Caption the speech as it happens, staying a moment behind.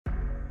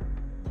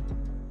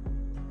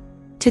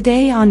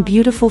Today on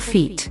Beautiful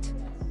Feet.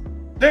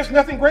 There's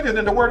nothing greater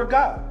than the Word of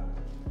God.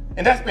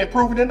 And that's been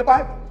proven in the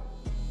Bible.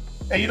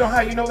 And you know how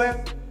you know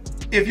that?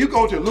 If you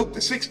go to Luke, the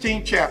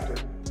 16th chapter,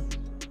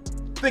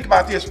 think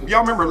about this.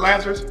 Y'all remember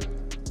Lazarus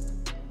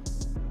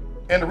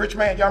and the rich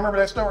man? Y'all remember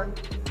that story?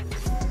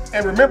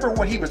 And remember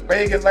when he was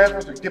begging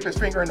Lazarus to dip his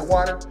finger in the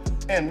water?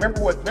 And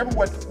remember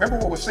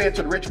what was said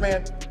to the rich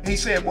man? He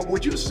said, well,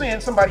 would you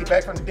send somebody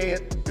back from the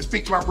dead to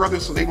speak to my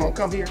brothers so they won't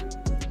come here?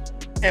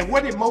 And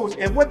what did Moses,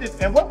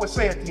 and what was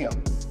said to him?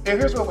 And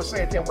here's what was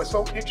said to him, what's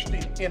so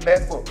interesting in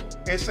that book.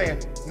 It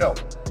said, no,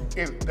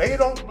 if they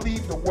don't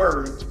believe the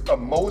words of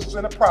Moses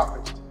and the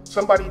prophets,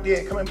 somebody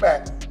dead coming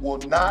back will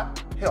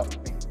not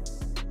help me.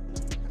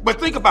 But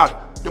think about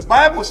it. The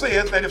Bible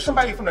says that if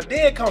somebody from the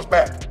dead comes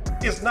back,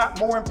 it's not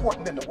more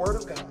important than the Word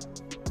of God.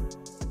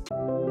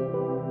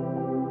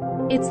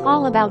 It's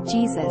all about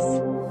Jesus.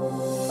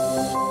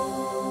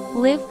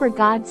 Live for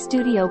God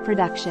Studio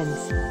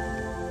Productions.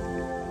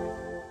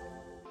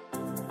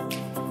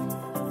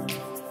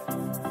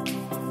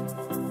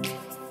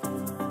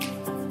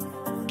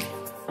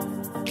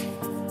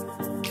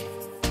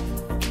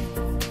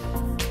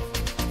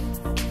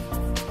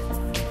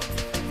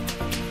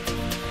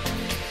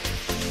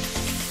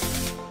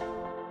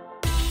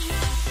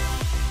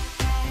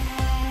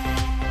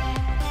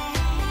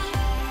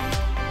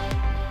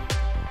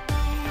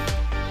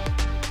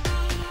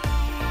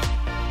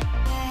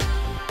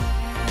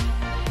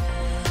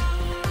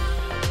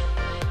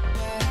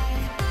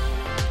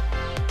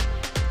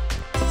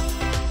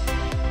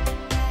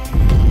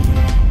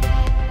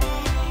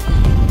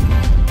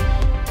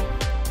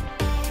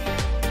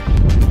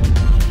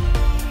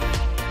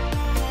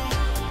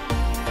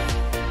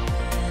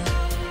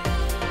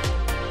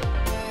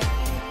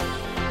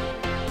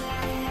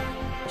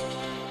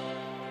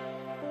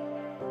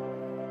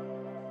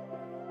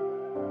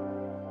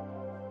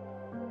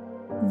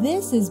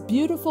 This is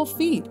Beautiful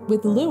Feet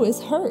with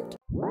Lewis Hurtt.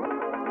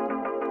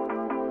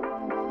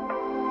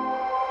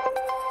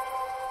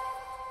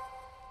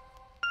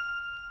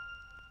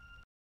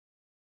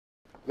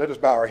 Let us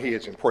bow our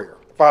heads in prayer.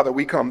 Father,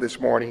 we come this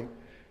morning,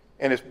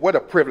 and it's what a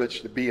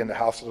privilege to be in the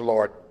house of the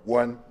Lord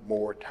one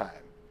more time.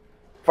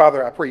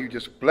 Father, I pray you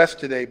just bless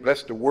today,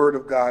 bless the word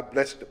of God,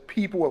 bless the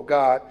people of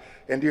God,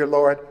 and dear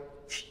Lord,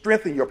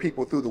 strengthen your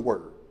people through the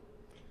word.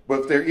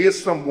 But if there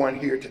is someone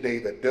here today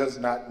that does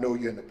not know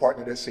you and the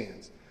pardon of their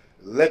sins,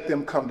 let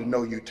them come to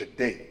know you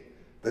today,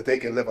 that they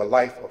can live a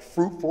life of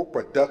fruitful,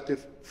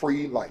 productive,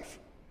 free life.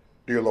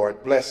 Dear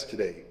Lord, bless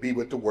today. Be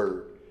with the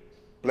word.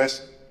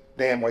 Bless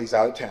Dan while he's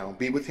out of town.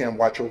 Be with him.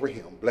 Watch over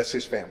him. Bless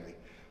his family.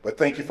 But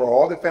thank you for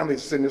all the families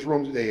that's in this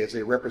room today as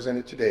they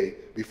represented today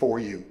before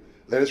you.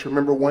 Let us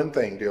remember one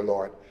thing, dear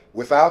Lord.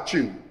 Without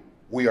you,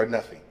 we are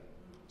nothing.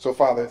 So,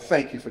 Father,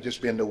 thank you for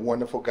just being the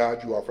wonderful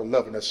God you are, for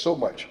loving us so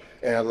much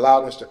and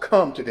allowing us to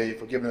come today,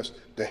 for giving us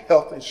the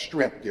health and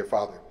strength, dear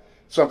Father,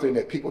 something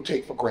that people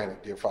take for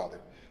granted, dear Father.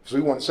 So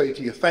we want to say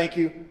to you, thank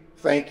you,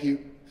 thank you,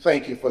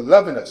 thank you for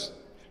loving us.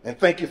 And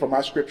thank you for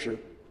my scripture,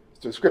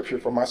 the scripture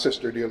for my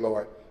sister, dear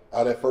Lord,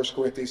 out of 1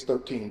 Corinthians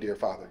 13, dear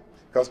Father.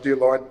 Because, dear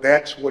Lord,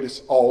 that's what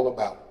it's all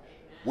about.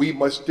 We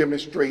must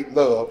demonstrate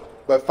love.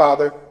 But,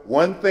 Father,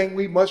 one thing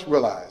we must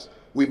realize,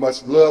 we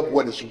must love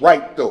what is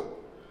right, though.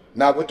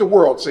 Not what the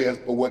world says,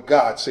 but what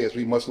God says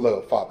we must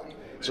love, Father.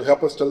 So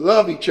help us to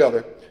love each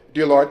other,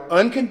 dear Lord,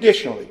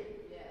 unconditionally,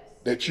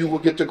 that you will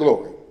get the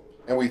glory.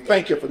 And we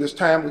thank you for this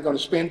time we're going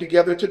to spend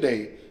together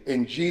today.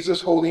 In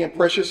Jesus' holy and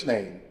precious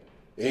name,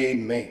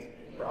 amen.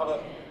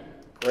 Brother.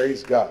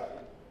 Praise God.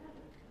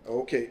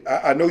 Okay,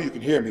 I know you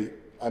can hear me.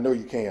 I know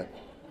you can.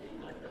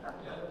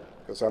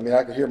 Because,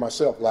 I can hear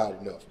myself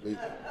loud enough.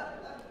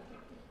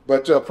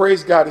 But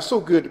praise God, it's so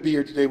good to be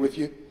here today with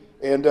you.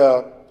 And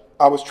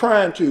I was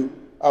trying to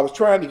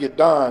get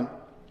Don,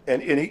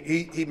 and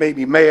he made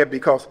me mad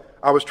because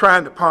I was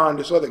trying to pawn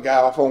this other guy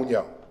off on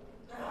y'all.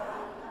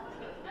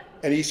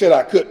 And he said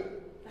I couldn't.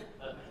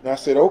 And I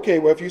said, okay,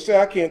 well, if you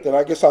say I can't, then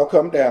I guess I'll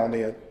come down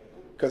then.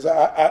 Because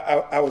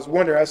I was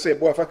wondering, I said,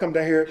 boy, if I come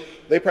down here,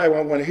 they probably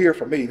won't want to hear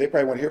from me. They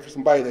probably want to hear from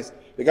somebody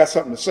they got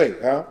something to say,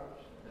 huh?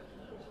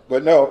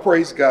 But no,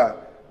 praise God.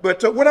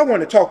 But what I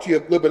want to talk to you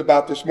a little bit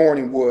about this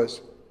morning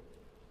was,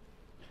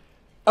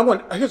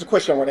 here's a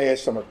question I want to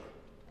ask some of you.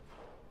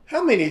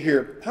 How many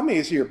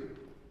is here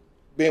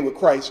been with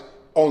Christ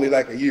only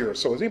like a year or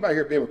so? Has anybody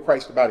here been with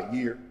Christ about a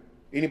year?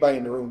 Anybody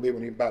in the room been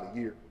with him about a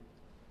year?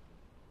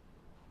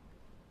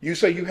 You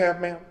say you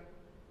have, ma'am?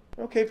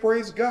 Okay,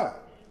 praise God.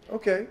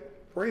 Okay,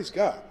 praise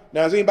God.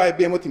 Now, has anybody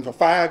been with him for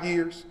 5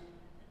 years?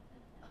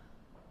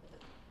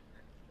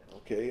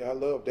 Okay, I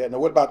love that. Now,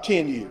 what about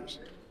 10 years?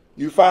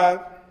 You 5?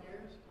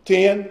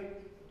 10?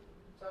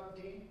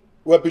 17.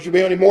 Well, but you've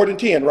been with him more than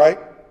 10, right?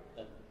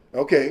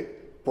 Okay,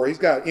 praise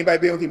God. Anybody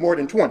been with him more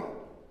than 20?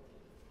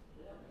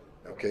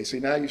 Okay, see,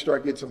 now you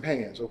start getting some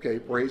hands. Okay,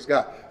 praise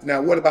God.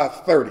 Now, what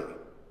about 30?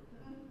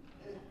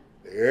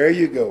 There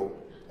you go.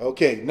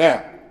 Okay,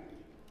 now,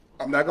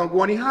 I'm not going to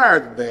go any higher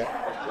than that.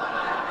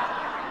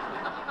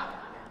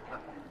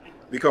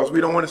 Because we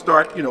don't want to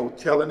start,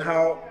 telling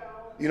how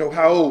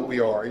old we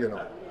are,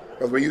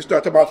 Because when you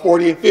start talking about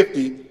 40 and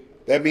 50,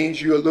 that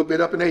means you're a little bit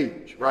up in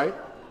age, right?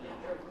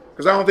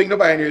 Because I don't think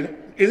nobody in here,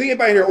 is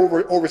anybody here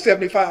over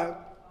 75?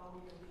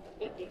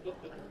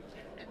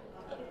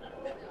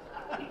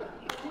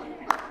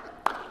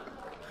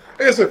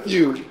 There's a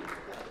few.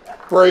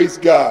 Praise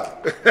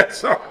God.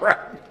 That's all right.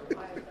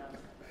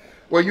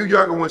 Well, you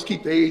younger ones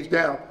keep the age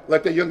down.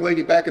 Like that young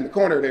lady back in the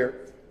corner there.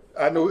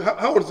 I know.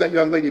 How old is that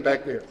young lady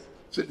back there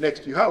sitting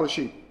next to you? How old is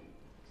she?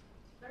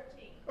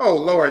 13. Oh,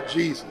 Lord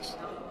Jesus.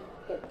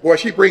 Boy,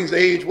 she brings the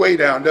age way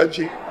down, doesn't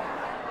she?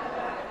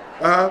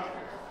 Uh-huh.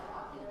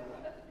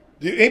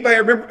 Do anybody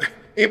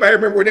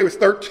remember when they was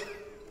 13?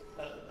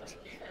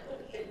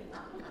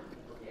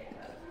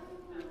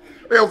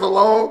 That was a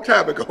long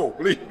time ago,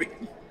 believe me.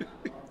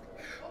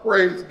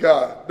 Praise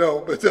God.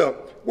 No, but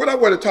what I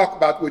want to talk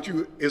about with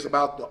you is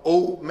about the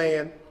old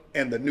man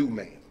and the new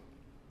man.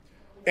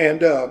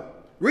 And the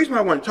reason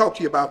I want to talk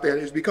to you about that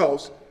is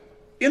because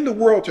in the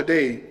world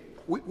today,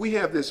 we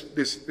have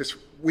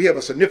we have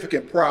a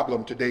significant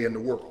problem today in the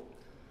world.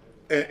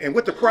 And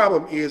what the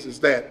problem is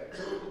that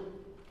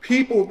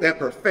people that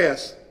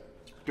profess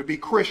to be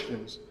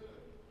Christians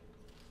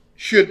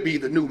should be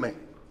the new man.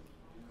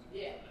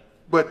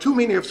 But too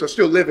many of us are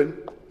still living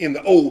in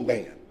the old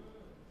man.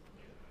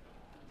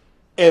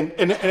 And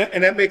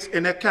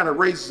that kind of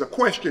raises a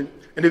question.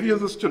 And if you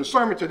listen to the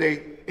sermon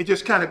today, it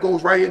just kind of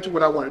goes right into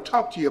what I want to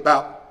talk to you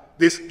about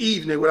this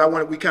evening,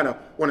 what we kind of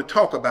want to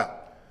talk about.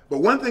 But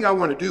one thing I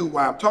want to do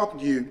while I'm talking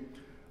to you,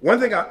 one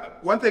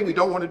thing we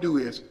don't want to do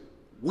is,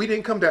 we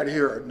didn't come down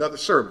here another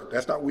sermon.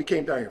 That's not what we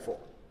came down here for.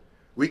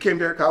 We came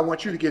there because I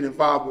want you to get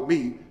involved with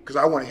me because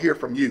I want to hear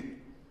from you.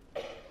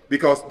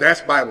 Because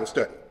that's Bible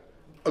study.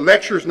 A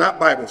lecture is not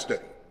Bible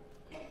study.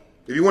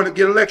 If you want to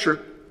get a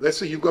lecture, let's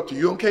say you go up to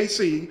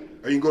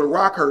UMKC or you can go to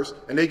Rockhurst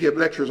and they give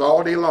lectures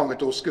all day long at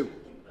those schools.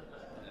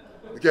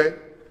 Okay?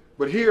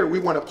 But here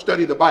we want to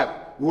study the Bible.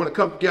 We want to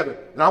come together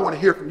and I want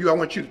to hear from you. I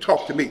want you to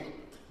talk to me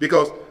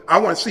because I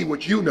want to see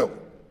what you know.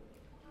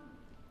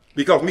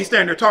 Because me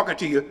standing there talking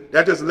to you,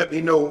 that doesn't let me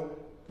know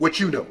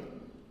what you know.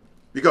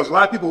 Because a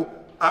lot of people,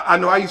 I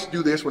know I used to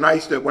do this when I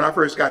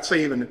first got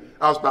saved and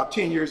I was about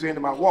 10 years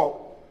into my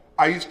walk.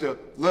 I used to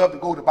love to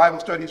go to Bible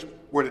studies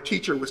where the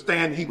teacher would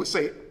stand and he would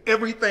say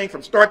everything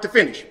from start to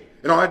finish.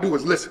 And all I do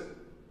was listen.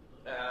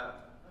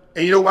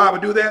 And you know why I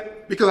would do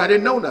that? Because I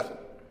didn't know nothing.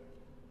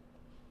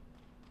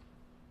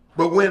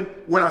 But when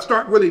I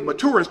start really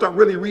maturing, start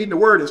really reading the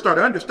word and start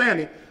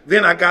understanding,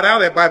 then I got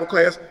out of that Bible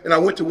class and I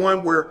went to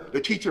one where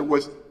the teacher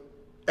was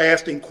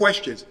asking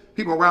questions.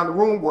 People around the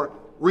room were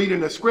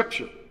reading the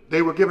scripture.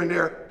 They were giving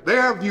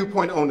their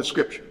viewpoint on the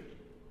scripture.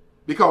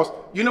 Because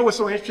you know what's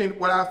so interesting,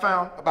 what I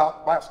found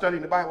about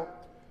studying the Bible?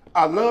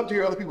 I love to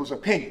hear other people's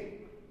opinion.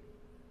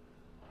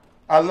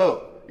 I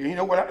love. And you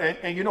know what?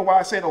 And you know why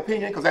I said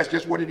opinion? Because that's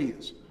just what it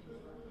is.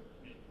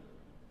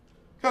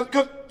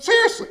 Because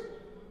seriously,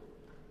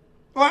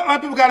 a lot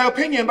of people got an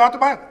opinion about the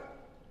Bible.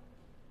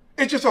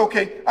 It's just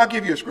okay. I'll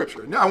give you a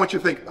scripture. Now I want you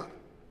to think about it.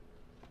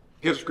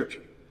 Here's a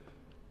scripture.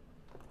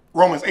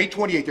 Romans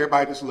 8:28.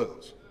 Everybody just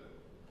loves.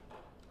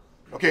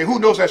 Okay, who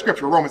knows that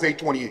scripture? Romans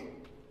 8:28.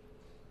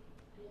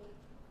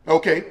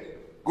 Okay,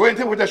 go ahead and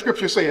tell me what that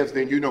scripture says.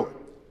 Then you know it.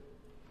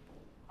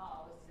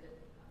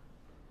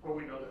 Well,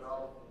 we know that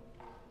all.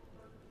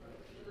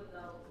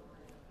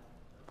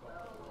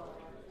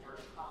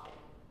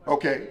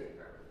 Okay,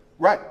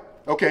 right.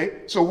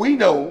 Okay, so we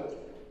know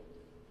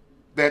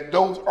that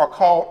those are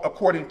called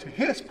according to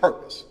his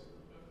purpose.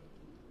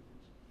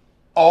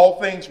 All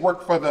things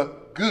work for the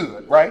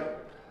good, right?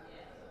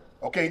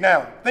 Okay,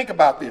 now think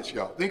about this,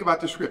 y'all. Think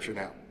about this scripture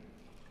now.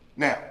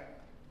 Now,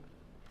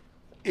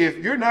 if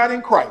you're not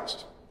in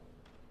Christ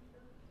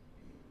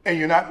and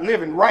you're not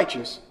living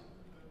righteous,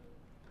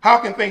 how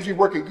can things be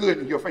working good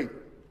in your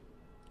favor?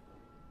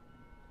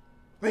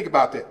 Think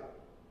about that.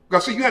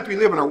 Because see, you have to be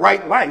living a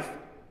right life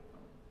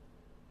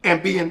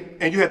and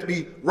you have to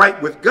be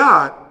right with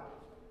God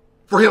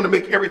for him to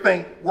make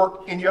everything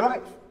work in your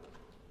life.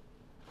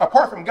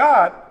 Apart from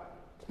God,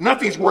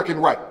 nothing's working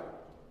right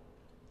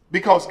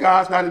because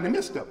God's not in the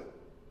midst of it.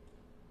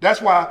 That's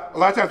why a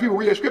lot of times people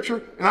read a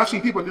scripture, and I see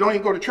people that don't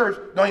even go to church,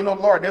 don't even know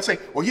the Lord, and they'll say,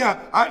 well,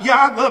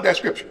 I love that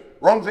scripture,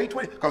 Romans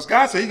 8:20, because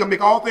God said he's going to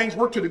make all things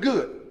work to the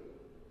good.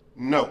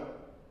 No,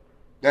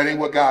 that ain't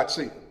what God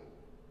said.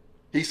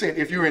 He said,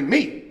 if you're in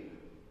me,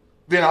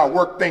 then I'll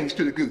work things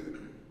to the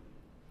good.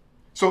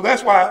 So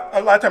that's why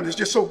a lot of times it's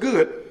just so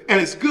good, and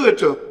it's good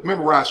to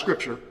memorize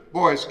scripture.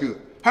 Boy, it's good.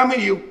 How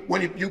many of you,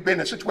 when you've been in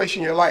a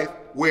situation in your life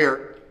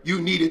where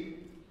you needed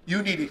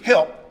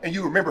help, and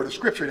you remember the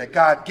scripture that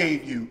God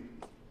gave you,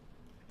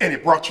 and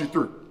it brought you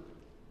through?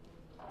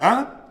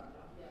 Huh?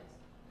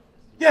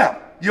 Yeah,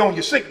 you're on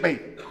your sick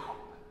bed,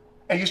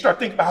 and you start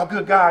thinking about how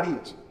good God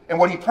is and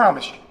what he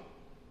promised you.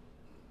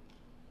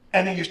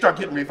 And then you start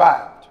getting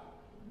revived.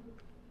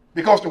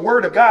 Because the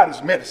word of God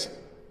is medicine.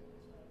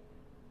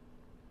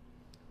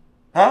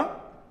 Huh?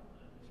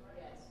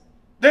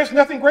 There's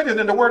nothing greater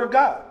than the word of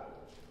God.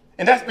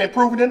 And that's been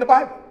proven in the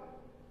Bible.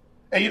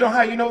 And you know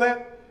how you know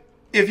that?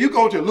 If you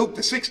go to Luke,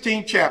 the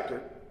 16th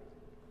chapter,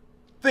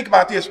 Think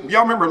about this.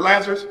 Y'all remember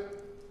Lazarus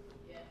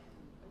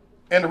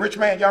and the rich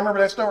man? Y'all remember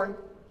that story?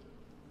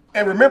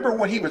 And remember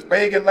when he was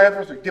begging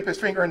Lazarus to dip his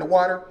finger in the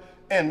water?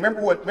 And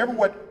remember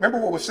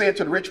what was said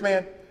to the rich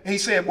man? He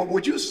said, well,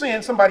 would you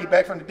send somebody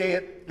back from the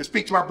dead to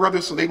speak to my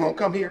brothers so they won't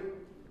come here?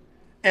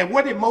 And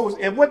what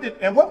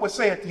was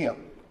said to him?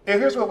 And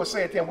here's what was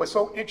said to him. What's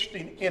so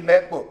interesting in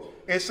that book?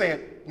 It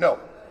said, no,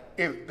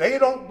 if they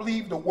don't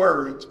believe the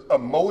words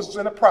of Moses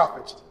and the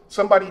prophets,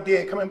 somebody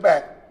dead coming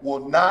back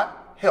will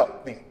not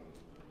help them.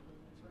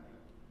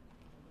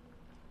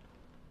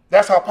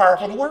 That's how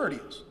powerful the word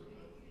is.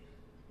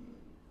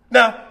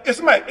 Now, if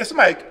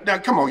somebody, now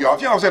come on, y'all.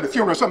 If y'all was at a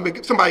funeral,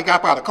 somebody got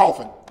up out of a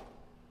coffin.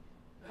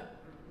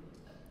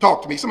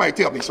 Talk to me. Somebody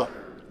tell me something.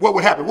 What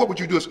would happen? What would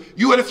you do?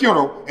 You at a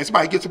funeral and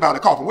somebody gets up out of a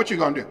coffin. What you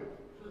gonna do?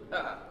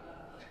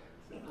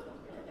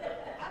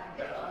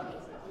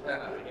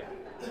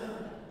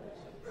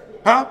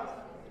 Huh?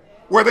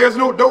 Where there's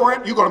no door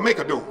at, you're gonna make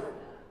a door.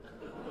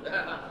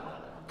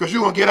 Because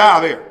you're gonna get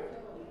out of there.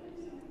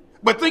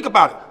 But think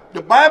about it.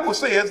 The Bible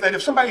says that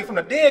if somebody from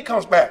the dead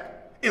comes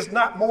back, it's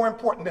not more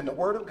important than the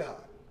word of God.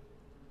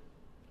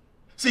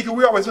 See, because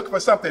we always look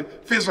for something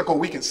physical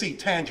we can see,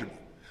 tangible.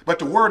 But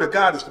the word of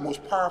God is the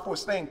most powerful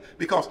thing,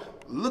 because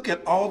look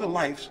at all the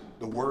lives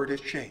the word has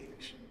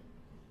changed.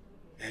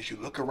 As you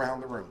look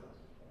around the room,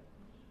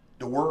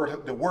 the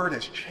word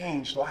has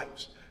changed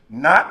lives.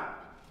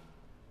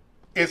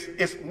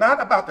 It's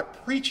not about the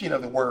preaching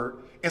of the word.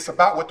 It's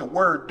about what the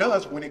word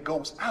does when it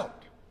goes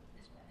out.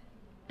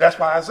 That's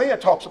why Isaiah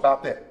talks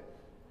about that.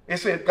 It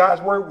says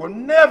God's word will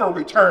never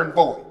return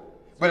void,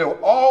 but it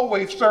will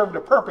always serve the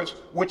purpose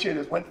which it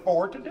has went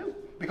forward to do,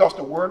 because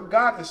the word of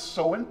God is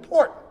so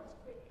important.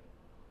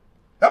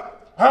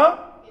 Huh?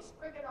 It's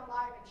quick and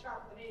alive and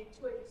sharper than any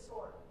two-edged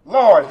sword.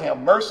 Lord have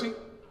mercy.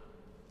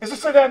 Does it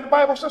say that in the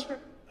Bible, sister?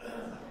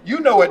 You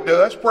know it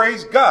does.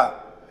 Praise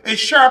God. It's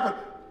sharper.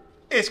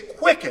 It's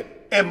quicker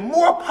and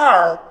more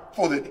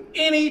powerful than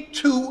any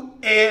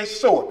two-edged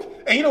sword.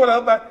 And you know what I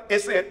love about it?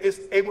 It said it's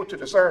able to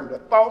discern the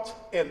thoughts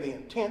and the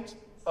intents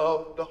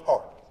of the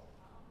heart.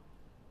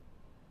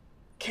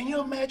 Can you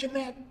imagine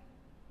that?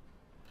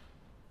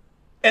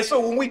 And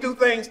so when we do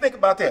things, think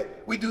about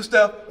that. We do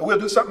stuff, and we'll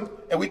do something,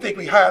 and we think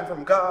we hide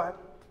from God,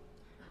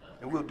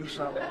 and we'll do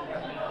something.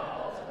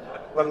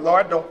 But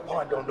Lord don't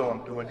know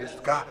I'm doing this.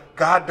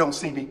 God don't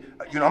see me.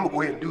 I'm going to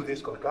go ahead and do this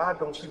because God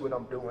don't see what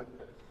I'm doing.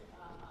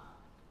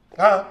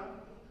 Huh?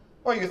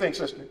 What do you think,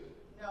 sister?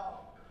 No,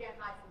 you can't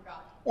hide from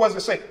God. What does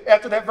it say?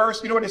 After that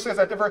verse, you know what it says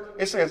after that verse?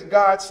 It says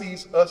God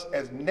sees us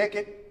as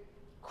naked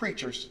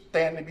creatures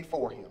standing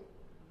before him.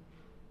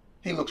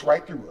 He looks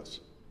right through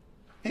us.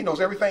 He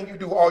knows everything you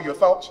do, all your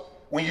thoughts.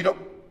 When you don't,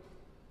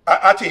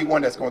 I'll tell you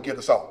one that's going to get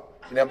us all.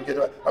 I'll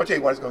tell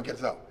you one that's going to get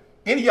us all.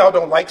 Any of y'all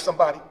don't like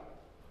somebody?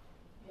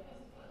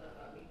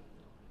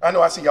 I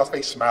know I see y'all's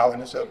face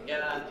smiling and stuff.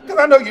 Because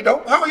I know you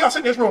don't. How are y'all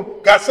sitting in this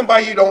room got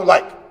somebody you don't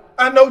like?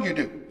 I know you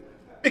do.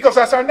 Because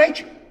that's our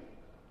nature.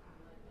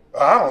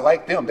 I don't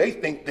like them. They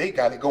think they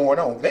got it going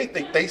on. They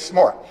think they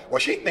smart. Well,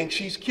 she thinks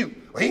she's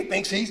cute. Well, he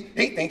thinks he's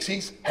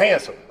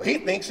handsome. Well, he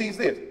thinks he's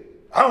this.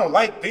 I don't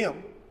like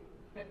them.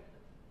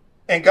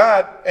 And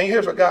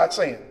here's what God's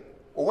saying.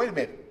 Well, wait a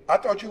minute. I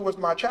thought you was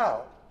my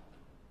child.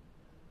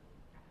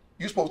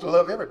 You're supposed to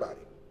love everybody.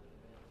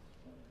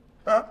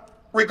 Huh?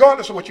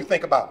 Regardless of what you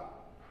think about.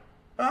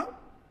 Huh?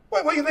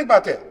 What do you think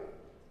about that?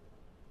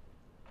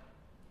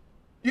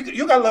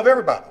 You got to love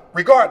everybody,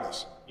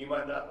 regardless. You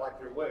might not like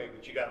their way,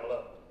 but you got to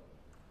love them.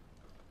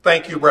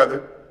 Thank you,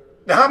 brother.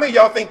 Now, how many of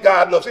y'all think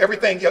God loves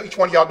everything each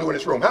one of y'all do in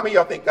this room? How many of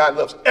y'all think God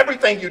loves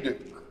everything you do?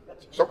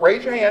 So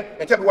raise your hand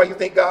and tell me why you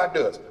think God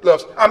loves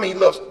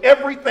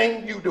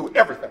everything you do,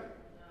 everything.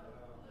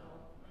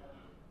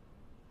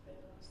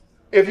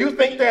 If you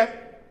think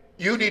that,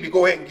 you need to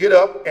go ahead and get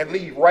up and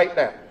leave right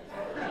now.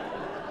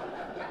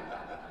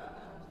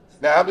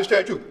 Now, I'm just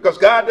telling you, because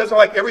God doesn't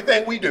like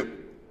everything we do,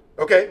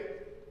 okay?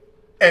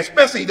 And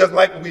especially he doesn't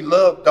like when we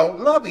don't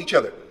love each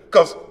other.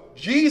 Because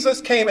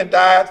Jesus came and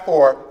died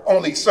for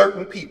only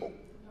certain people.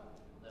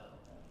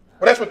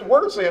 Well, that's what the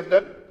word says,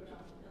 doesn't it?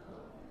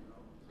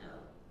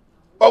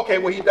 Okay,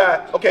 well, he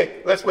died.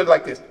 Okay, let's put it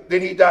like this.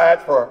 Then he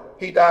died for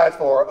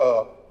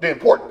the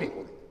important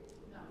people.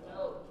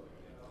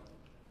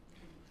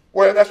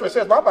 Well, that's what it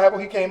says in my Bible.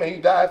 He came and he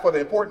died for the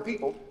important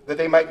people that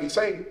they might be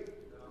saved.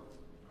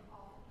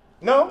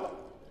 No?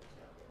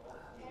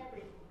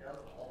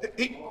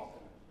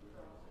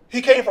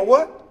 He came for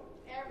what?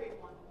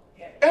 Everyone.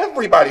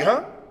 Everybody,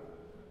 huh?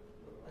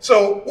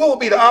 So what would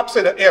be the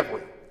opposite of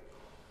every?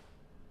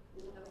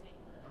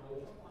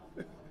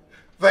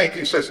 Thank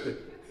you, sister.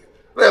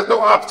 There's no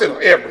opposite of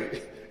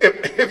every.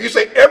 If you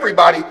say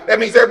everybody, that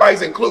means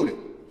everybody's included.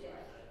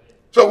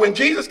 So when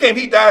Jesus came,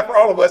 he died for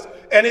all of us.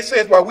 And it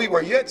says, while we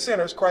were yet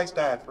sinners, Christ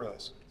died for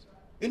us.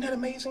 Isn't that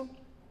amazing?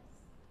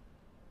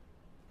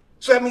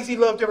 So that means he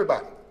loved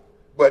everybody.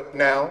 But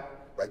now,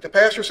 like the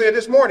pastor said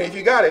this morning, if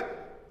you got it,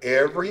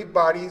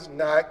 everybody's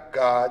not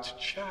God's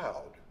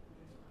child.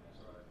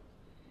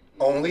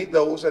 Only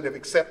those that have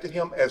accepted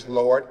him as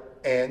Lord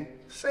and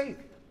Savior.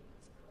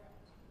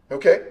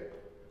 Okay?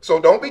 So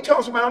don't be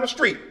telling somebody on the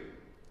street,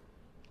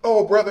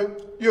 oh, brother,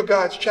 you're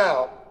God's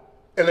child.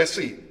 And let's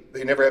see,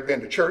 they never have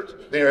been to church.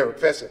 They never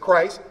professed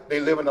Christ. They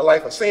live in a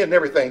life of sin and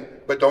everything.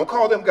 But don't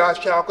call them God's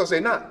child because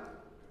they're not.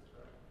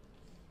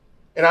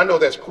 And I know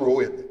that's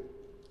cruel, isn't it?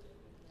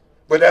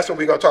 But that's what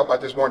we're going to talk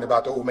about this morning,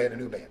 about the old man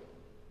and new man.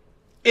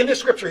 In this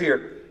scripture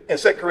here, in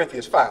 2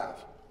 Corinthians 5,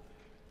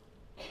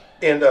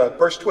 in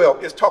verse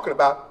 12, it's talking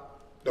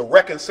about the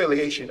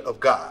reconciliation of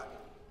God.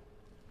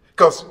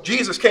 Because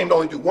Jesus came to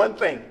only do one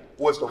thing,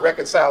 was to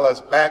reconcile us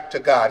back to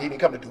God. He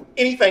didn't come to do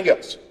anything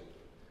else.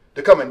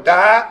 To come and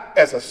die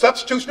as a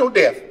substitutional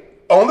death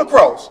on the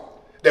cross,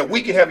 that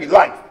we can have a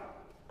life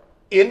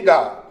in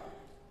God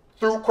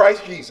through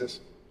Christ Jesus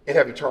and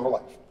have eternal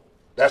life.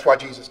 That's why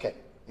Jesus came.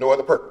 No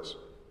other purpose.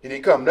 He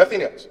didn't come,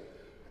 nothing else.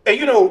 And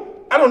you know,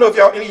 I don't know if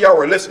any of y'all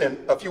were listening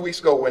a few weeks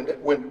ago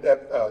when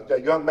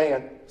that young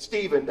man,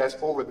 Stephen, that's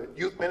over the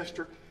youth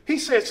minister, he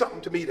said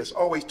something to me that's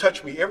always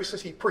touched me ever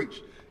since he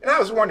preached. And I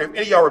was wondering if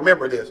any of y'all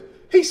remember this.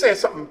 He said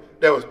something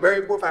that was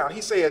very profound.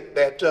 He said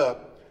that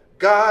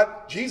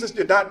Jesus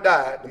did not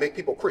die to make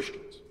people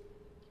Christians.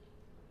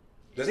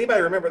 Does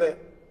anybody remember that?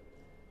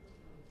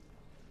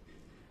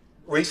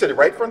 Well, he said it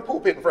right from the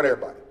pulpit in front of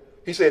everybody.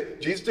 He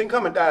said Jesus didn't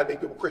come and die to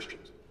make people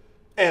Christians.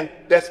 And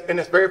that's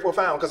very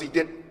profound because he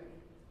didn't.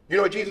 You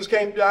know what Jesus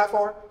came to die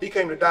for? He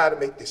came to die to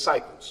make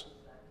disciples.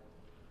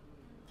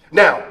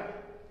 Now,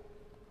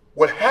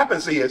 what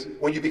happens is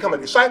when you become a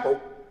disciple,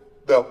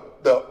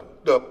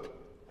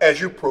 as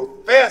you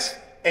profess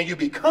and you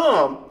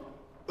become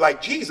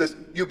like Jesus,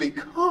 you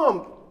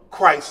become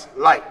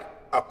Christ-like,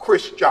 a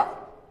Christian.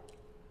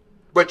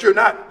 But you're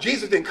not.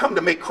 Jesus didn't come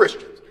to make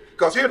Christians.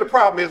 Because here the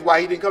problem is why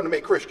he didn't come to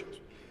make Christians.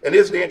 And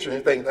this is the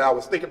interesting thing that I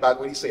was thinking about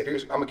when he said,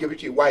 I'm going to give it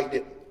to you why he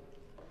didn't.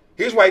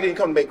 Here's why he didn't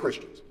come to make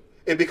Christians.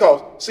 It's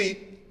because,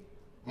 see,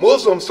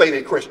 Muslims say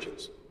they're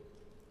Christians.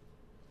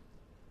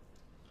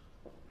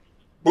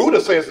 Buddha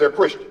says they're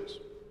Christians.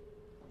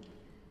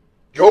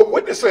 Jehovah's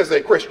Witness says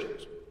they're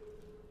Christians.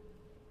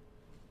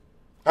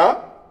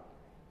 Huh?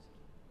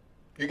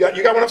 You got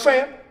what I'm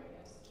saying?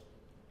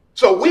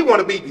 So we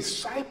want to be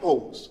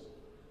disciples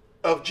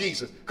of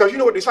Jesus. Because you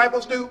know what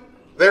disciples do?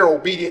 They're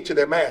obedient to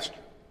their master.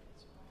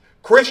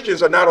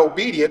 Christians are not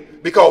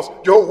obedient because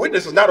Jehovah's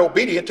Witness is not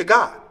obedient to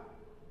God.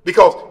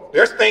 Because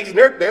there's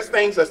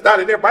things that's not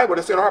in their Bible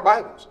that's in our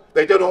Bibles.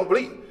 They don't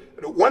believe.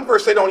 The one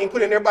verse they don't even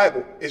put in their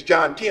Bible is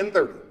John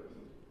 10:30.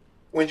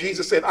 When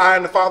Jesus said, I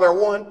and the Father are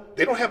one,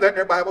 they don't have that in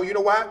their Bible. You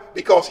know why?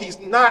 Because he's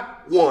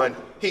not one.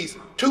 He's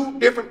two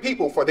different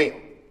people for them.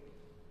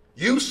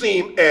 You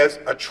seem as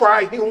a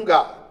triune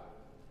God.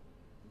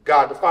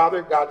 God the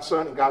Father, God the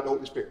Son, and God the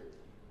Holy Spirit.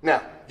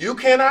 Now, you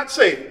cannot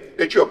say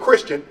that you're a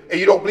Christian and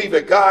you don't believe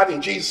that God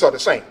and Jesus are the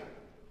same.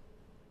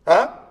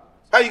 Huh?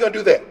 How are you going to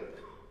do that?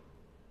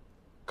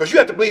 Because you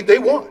have to believe they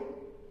want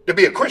to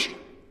be a Christian.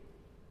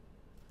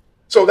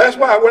 So that's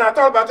why when I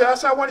thought about that, I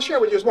said I want to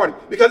share with you this morning.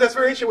 Because that's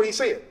very interesting what he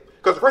said.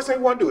 Because the first thing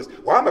we want to do is,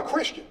 well, I'm a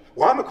Christian.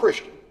 Well, I'm a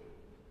Christian.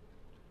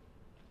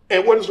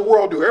 And what does the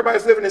world do?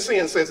 Everybody's living in sin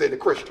and says they're a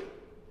Christian.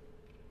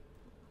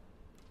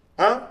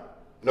 Huh?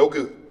 No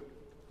good.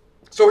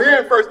 So here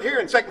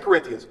in 2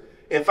 Corinthians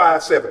in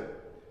 5:7,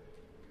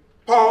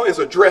 Paul is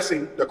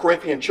addressing the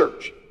Corinthian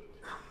church.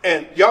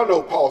 And y'all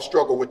know Paul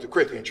struggled with the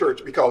Corinthian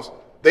church because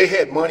they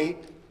had money,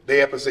 they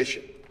had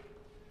position.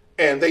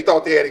 And they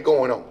thought they had it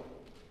going on.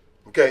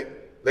 Okay?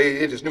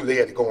 They just knew they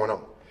had it going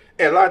on.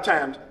 And a lot of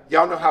times,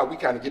 y'all know how we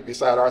kind of get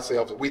beside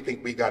ourselves and we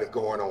think we got it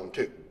going on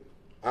too.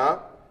 Huh?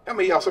 I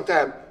mean, y'all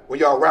sometimes when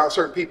y'all around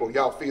certain people,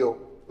 y'all feel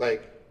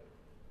like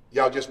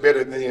y'all just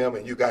better than them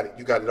and you got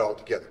it all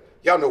together.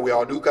 Y'all know we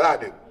all do, because I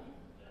do.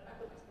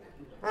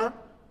 Huh?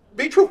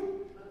 Be true.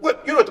 You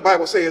know what the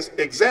Bible says?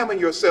 Examine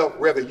yourself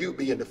whether you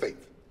be in the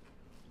faith.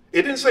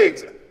 It didn't say,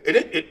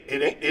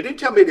 it didn't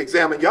tell me to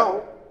examine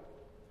y'all.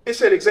 It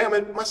said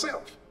examine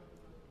myself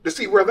to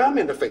see whether I'm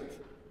in the faith.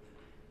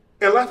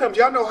 And a lot of times,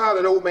 y'all know how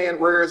that old man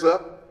rears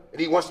up and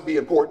he wants to be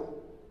important.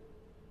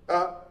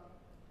 Huh?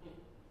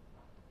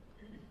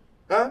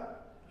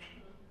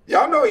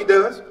 Y'all know he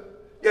does.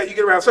 Yeah, you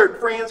get around certain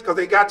friends because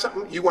they got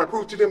something. You want to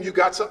prove to them you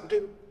got something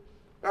too.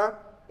 Huh?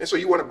 And so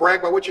you want to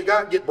brag about what you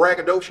got, get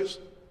braggadocious.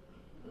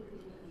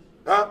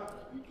 Huh?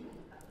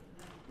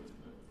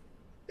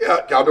 Yeah,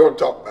 y'all know what I'm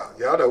talking about.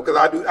 Y'all know, because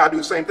I do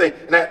the same thing.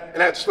 And I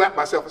had to slap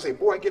myself and say,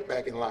 boy, get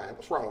back in line.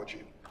 What's wrong with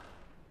you?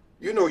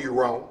 You know you're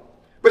wrong.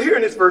 But here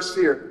in this verse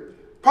here,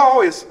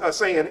 Paul is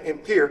saying in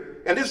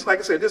here, and this is, like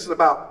I said, this is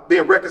about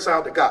being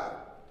reconciled to God.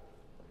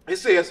 It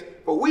says,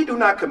 for we do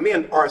not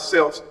commend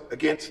ourselves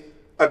again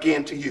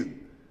to you,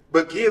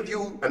 but give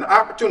you an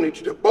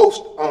opportunity to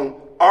boast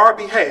on our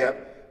behalf,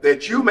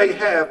 that you may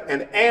have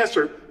an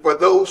answer for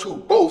those who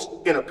boast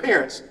in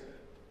appearance,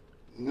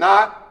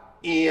 not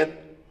in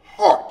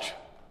heart.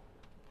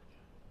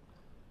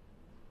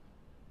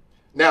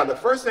 Now, the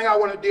first thing I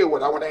want to deal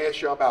with, I want to ask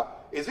you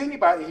about, is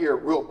anybody here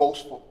real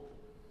boastful?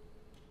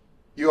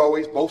 You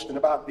always boasting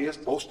about this,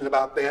 boasting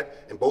about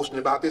that, and boasting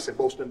about this, and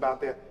boasting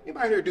about that.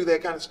 Anybody here do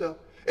that kind of stuff?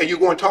 And you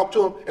go and talk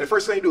to them, and the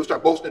first thing you do is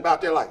start boasting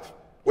about their life.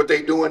 what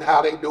they doing,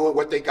 how they doing,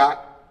 what they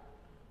got.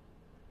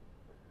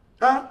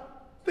 Huh?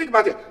 Think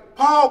about that.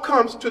 Paul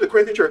comes to the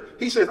Corinthian church.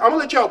 He says, I'm going to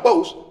let y'all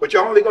boast, but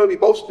you're only going to be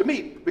boasting to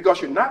me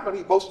because you're not going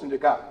to be boasting to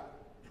God.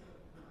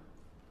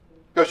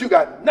 Because you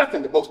got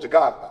nothing to boast to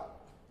God about.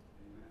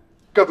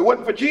 Because if it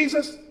wasn't for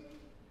Jesus,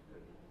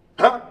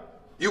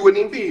 you wouldn't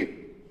even be here.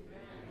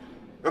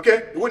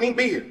 Okay? You wouldn't even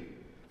be here.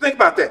 Think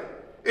about that.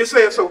 It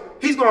says, so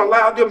he's going to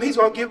allow them, he's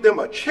going to give them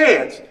a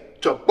chance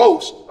to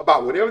boast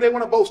about whatever they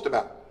want to boast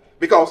about.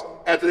 Because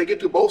after they get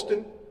to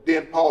boasting,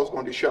 then Paul's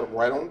going to shut them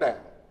right on down.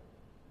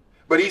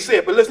 But he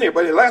said, but listen here,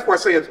 but the last part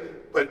says,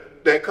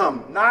 but they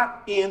come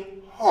not in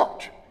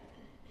heart.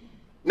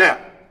 Now,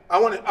 I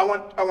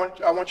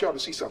want y'all to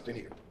see something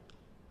here.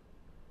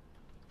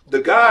 The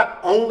God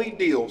only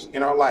deals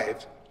in our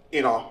lives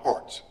in our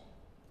hearts.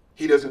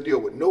 He doesn't deal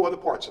with no other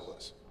parts of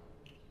us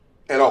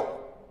at all.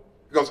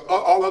 Because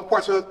all other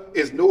parts of us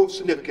is no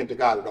significant to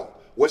God at all.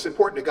 What's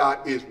important to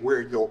God is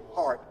where your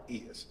heart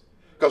is.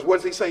 Because what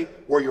does he say?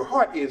 Where your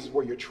heart is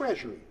where your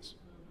treasure is.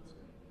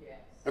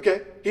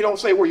 Okay? He don't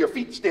say where your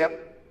feet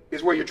step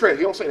is where your treasure.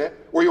 He don't say that.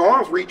 Where your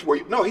arms reach,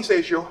 no, he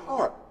says your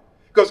heart.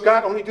 Because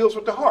God only deals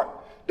with the heart.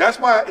 That's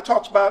why it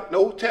talks about in the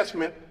Old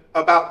Testament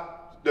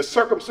about the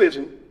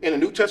circumcision in the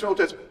New Testament, Old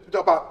Testament. It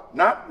talks about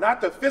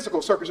not the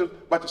physical circumcision,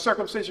 but the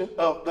circumcision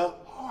of the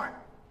heart.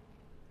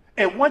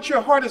 And once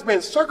your heart has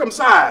been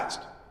circumcised,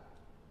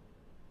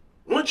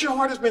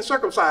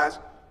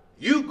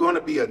 you're going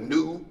to be a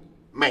new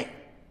man.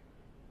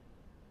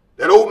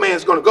 That old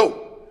man's going to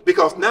go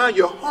because now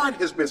your heart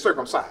has been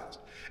circumcised.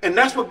 And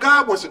that's what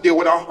God wants to deal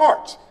with our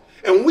hearts.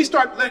 And when we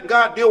start letting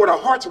God deal with our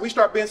hearts and we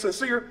start being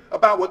sincere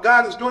about what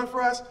God is doing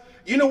for us,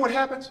 you know what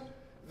happens?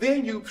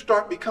 Then you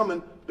start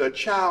becoming the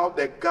child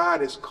that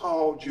God has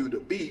called you to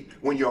be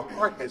when your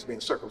heart has been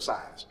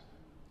circumcised.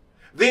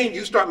 Then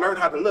you start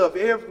learning how to love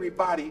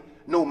everybody,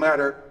 no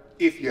matter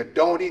if you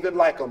don't even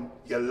like them,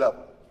 you love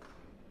them.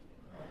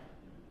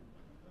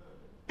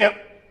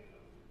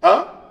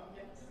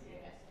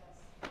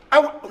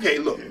 Okay,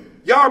 look.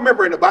 Y'all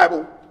remember in the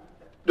Bible,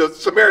 the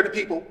Samaritan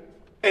people?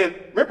 And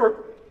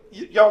remember,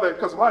 y'all,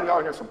 because a lot of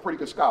y'all are some pretty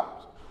good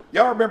scholars.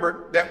 Y'all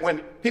remember that when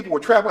people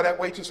would travel that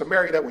way to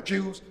Samaria that were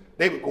Jews,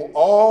 they would go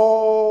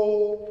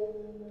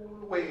all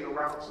the way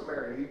around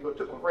Samaria. It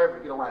took them forever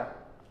to get around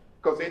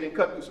because they didn't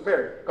cut through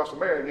Samaria. Because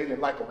Samaria, they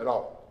didn't like them at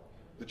all.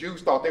 The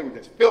Jews thought they were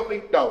just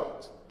filthy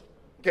dogs.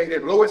 Okay, they're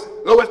the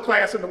lowest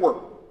class in the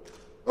world.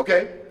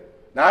 Okay?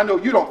 Now, I know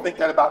you don't think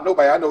that about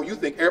nobody. I know you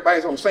think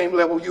everybody's on the same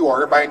level you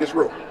are, everybody in this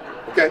room.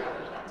 Okay?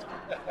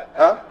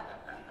 Huh?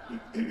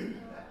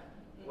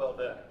 Well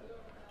done.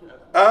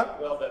 Huh?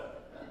 Well done.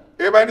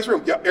 Everybody in this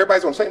room,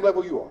 everybody's on the same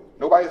level you are.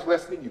 Nobody's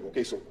less than you.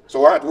 Okay, so I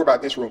don't have to worry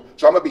about this room.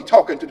 So I'm going to be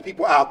talking to the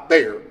people out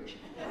there,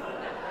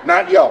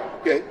 not y'all.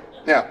 Okay?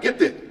 Now, get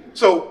this.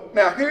 So,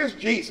 now here's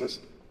Jesus.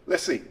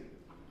 Let's see.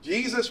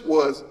 Jesus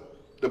was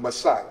the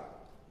Messiah,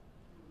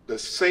 the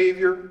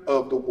Savior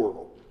of the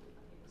world,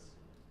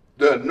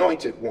 the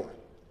Anointed One.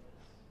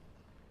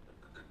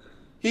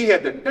 He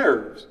had the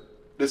nerves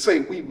to say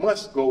we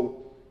must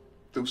go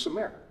through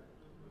Samaria.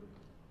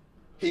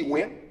 He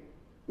went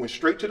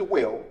straight to the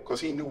well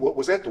because he knew what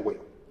was at the well.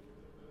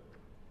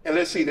 And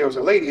let's see, there was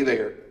a lady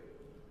there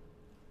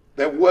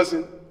that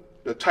wasn't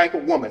the type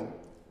of woman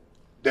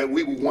that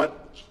we would want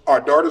our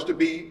daughters to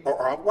be or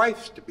our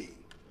wives to be.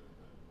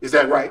 Is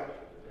that right?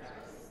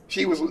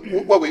 She was,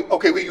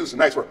 we use a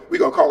nice word. We're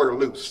going to call her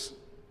loose.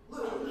 We're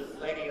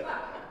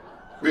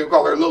going to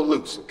call her a little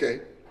loose,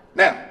 okay?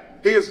 Now,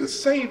 here's the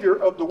Savior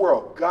of the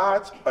world,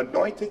 God's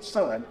anointed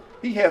Son.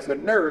 He has the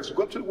nerves to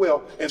go up to the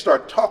well and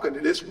start talking to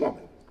this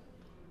woman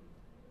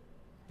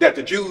that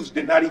the Jews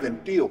did not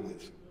even deal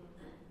with.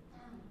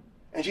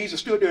 And Jesus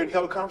stood there and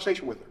held a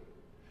conversation with her.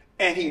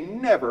 And he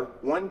never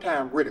one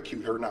time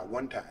ridiculed her, not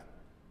one time.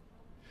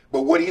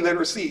 But what he let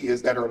her see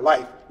is that her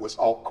life was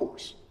off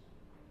course.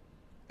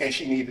 And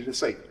she needed a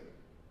Savior.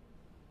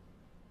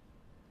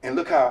 And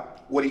look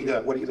what he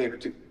led her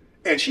to.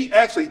 And she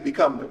actually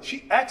became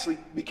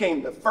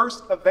the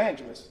first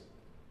evangelist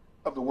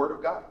of the Word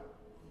of God.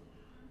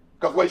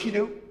 Because what did she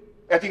do?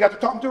 After he got to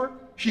talking to her,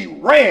 she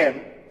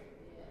ran.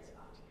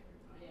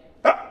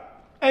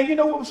 And you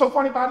know what was so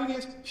funny about it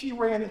is? She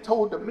ran and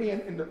told the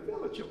men in the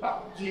village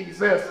about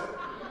Jesus.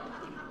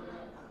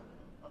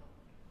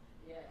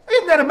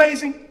 Isn't that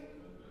amazing?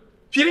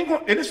 She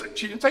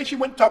didn't say she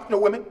went and talked to no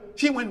women.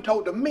 She went and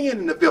told the men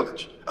in the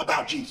village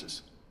about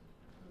Jesus.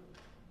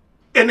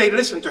 And they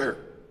listened to her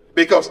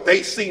because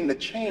they seen the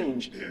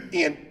change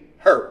in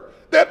her.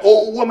 That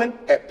old woman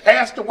had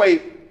passed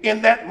away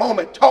in that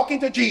moment talking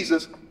to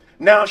Jesus.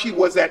 Now she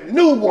was that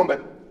new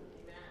woman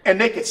and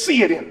they could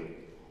see it in her.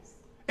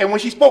 And when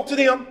she spoke to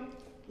them,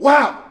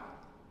 wow.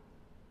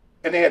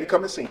 And they had to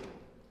come and see.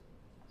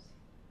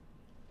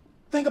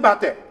 Think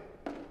about that.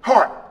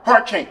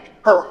 Heart change.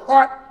 Her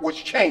heart was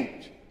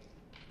changed.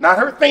 Not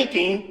her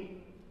thinking.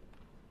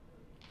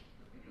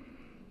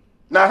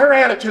 Not her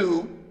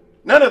attitude.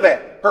 None of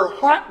that. Her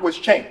heart was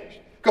changed.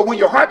 Because when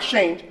your heart's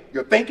changed,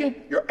 your thinking,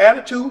 your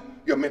attitude,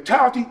 your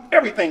mentality,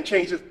 everything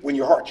changes when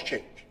your heart's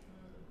changed.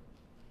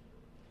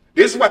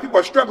 This is why people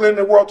are struggling in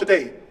the world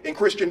today in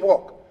Christian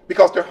walk,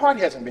 because their heart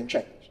hasn't been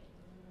changed.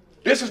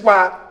 This is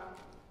why,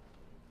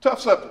 tough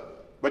subject,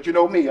 but you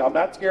know me, I'm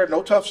not scared of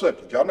no tough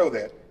subject. Y'all know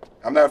that.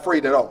 I'm not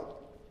afraid at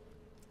all.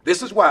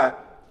 This is why,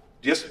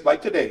 just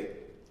like today,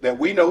 that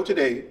we know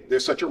today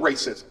there's such a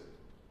racism,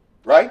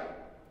 right?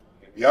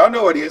 Y'all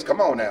know it is.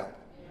 Come on now.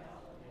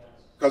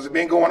 Because it's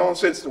been going on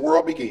since the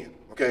world began,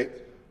 okay?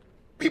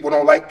 People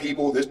don't like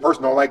people. This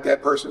person don't like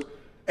that person.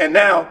 And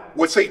now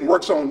what Satan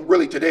works on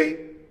really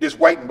today, this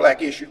white and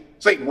black issue,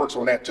 Satan works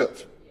on that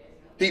tough.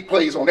 He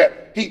plays on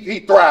that. He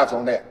thrives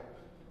on that.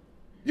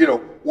 You know,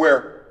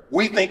 where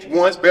we think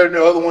one's better than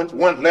the other one,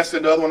 one's less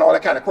than the other one, all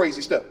that kind of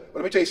crazy stuff.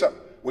 But let me tell you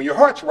something. When your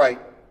heart's right,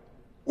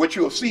 what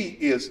you'll see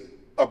is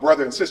a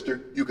brother and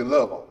sister you can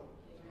love on.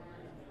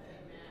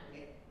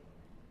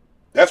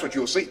 That's what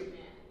you'll see.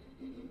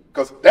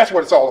 Because that's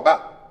what it's all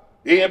about.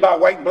 It ain't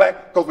about white and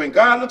black. Because when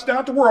God looks down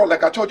at the world,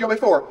 like I told you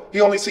before, he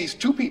only sees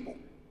two people.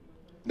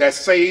 That's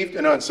saved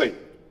and unsaved.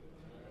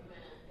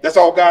 That's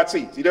all God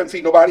sees. He doesn't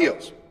see nobody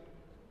else.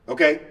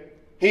 Okay?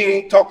 He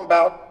ain't talking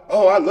about,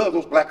 oh, I love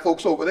those black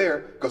folks over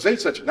there because they're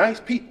such nice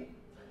people.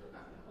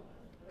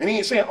 And he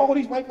ain't saying, oh,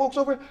 these white folks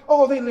over there,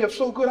 oh, they live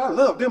so good. I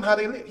love them, how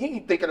they live. He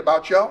ain't thinking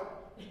about y'all.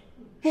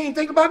 He ain't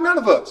thinking about none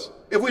of us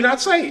if we're not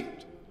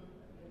saved.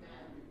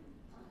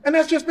 And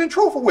that's just been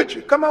truthful with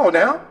you. Come on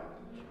now.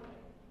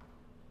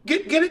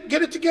 Get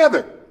it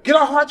together. Get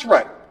our hearts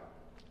right.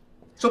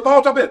 So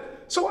Paul talked about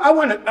it. So I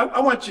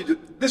want you to,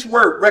 this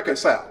word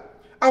reconcile.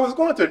 I was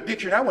going through the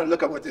dictionary. I want to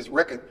look up what this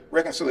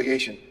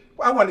reconciliation.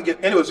 I wanted to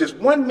get, and it was just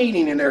one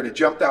meaning in there that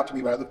jumped out to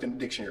me when I looked in the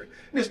dictionary.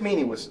 And this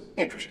meaning was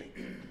interesting.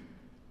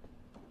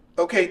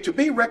 Okay, to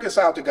be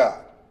reconciled to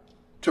God,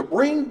 to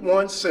bring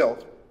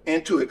oneself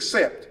and to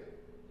accept,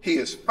 he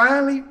has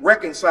finally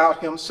reconciled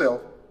himself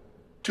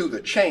to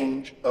the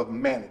change of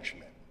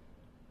management.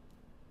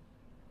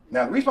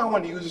 Now, the reason I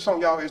wanted to use this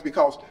on y'all is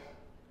because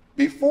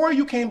before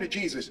you came to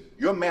Jesus,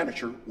 your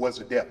manager was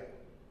the devil.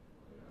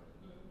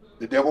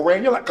 The devil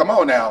ran your life. Come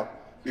on now.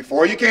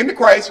 Before you came to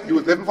Christ, you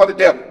was living for the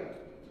devil.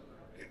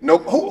 No,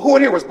 who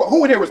in here was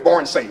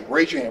born saved?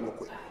 Raise your hand real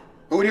quick.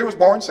 Who in here was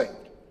born saved?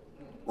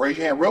 Raise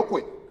your hand real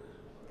quick.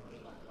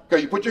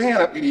 Because you put your hand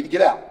up, you need to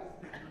get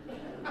out.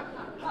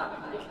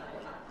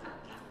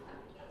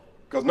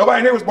 Because nobody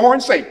in here was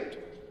born saved.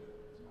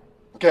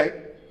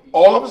 Okay?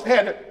 All of us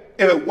had it.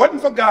 If it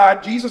wasn't for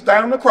God, Jesus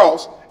died on the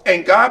cross,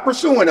 and God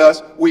pursuing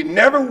us, we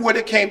never would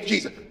have came to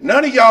Jesus.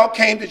 None of y'all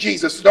came to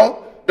Jesus.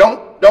 Don't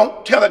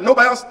tell it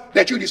nobody else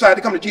that you decided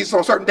to come to Jesus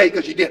on a certain day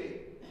because you didn't.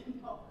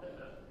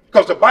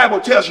 Because the Bible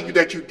tells you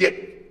that you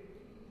didn't.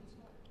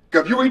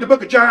 Because if you read the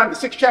book of John, the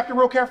 6th chapter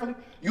real carefully,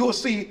 you will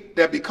see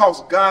that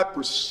because God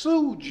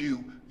pursued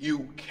you,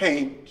 you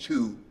came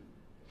to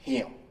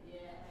him.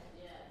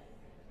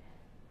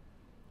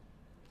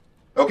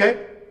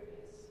 Okay?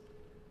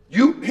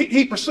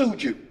 He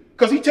pursued you.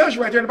 Because he tells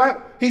you right there in the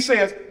Bible. He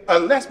says,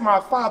 unless my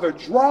Father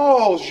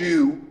draws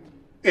you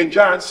in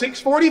John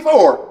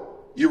 6:44,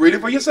 you read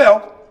it for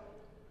yourself.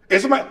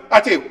 And somebody, I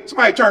tell you,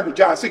 somebody turn to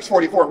John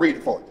 6:44 and read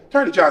it for us.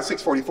 Turn to John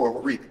 6:44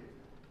 and read it.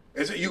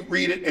 And so you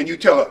read it and you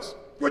tell us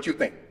what you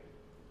think.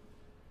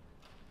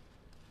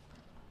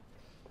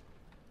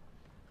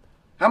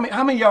 How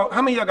many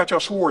of y'all got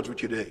your swords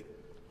with you today?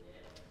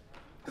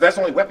 Because that's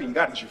the only weapon you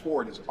got is your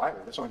sword, is the Bible.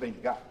 That's the only thing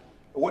you got.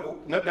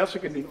 Nothing else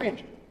can defend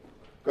you.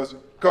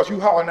 Because you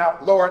hollering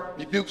out, Lord,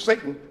 rebuke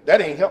Satan,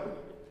 that ain't helping.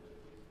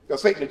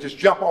 Because Satan will just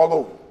jump all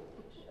over.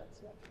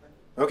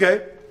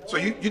 Okay? So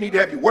you need to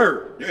have your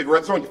word. Whether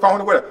it's on your phone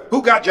or whatever.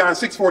 Who got John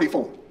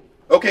 6:44?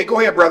 Okay,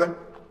 go ahead, brother.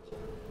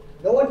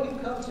 No one can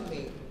come to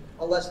me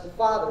unless the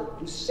Father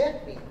who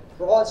sent me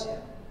draws him,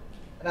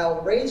 and I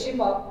will raise him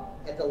up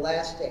at the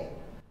last day.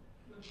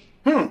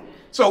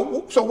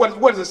 So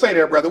what does it say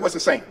there, brother? What's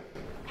it saying?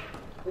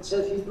 It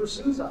says he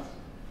pursues us.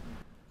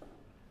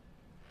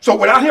 So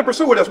without him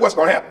pursuing us, what's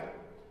going to happen?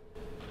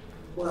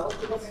 Well,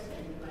 I'm going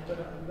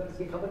to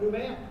become a new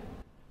man.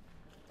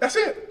 That's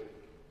it.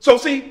 So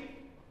see,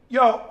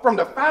 y'all, from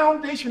the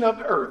foundation of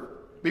the earth,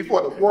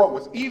 before the world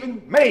was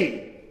even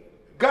made,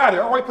 God had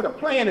already put a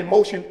plan in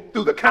motion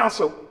through the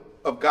counsel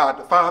of God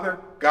the Father,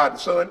 God the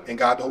Son, and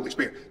God the Holy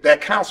Spirit.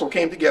 That council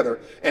came together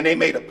and they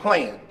made a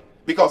plan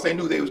because they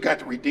knew they was got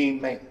to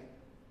redeem man.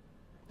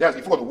 That was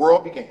before the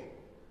world began.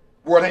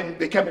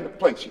 They came into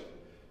place yet.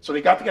 So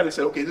they got together and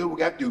said, okay, this is what we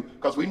got to do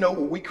because we know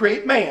when we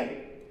create man,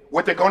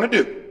 what they're going to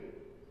do.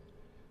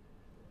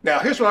 Now,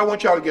 here's what I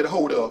want y'all to get a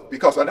hold of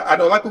because I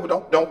know a lot of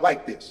people don't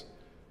like this.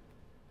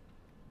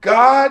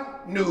 God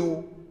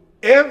knew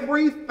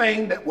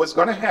everything that was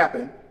going to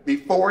happen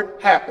before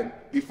it happened,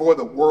 before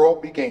the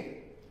world began.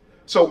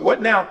 So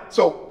what now?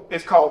 So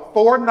it's called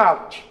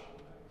foreknowledge.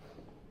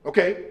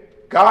 Okay?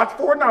 God's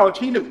foreknowledge,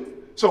 he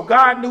knew. So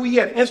God knew he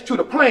had to institute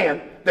a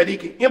plan that he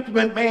could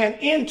implement man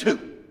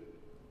into.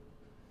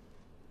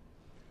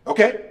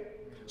 Okay?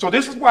 So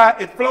this is why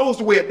it flows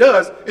the way it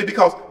does, is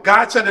because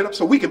God set it up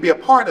so we can be a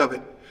part of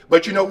it.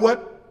 But you know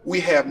what?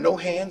 We have no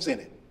hands in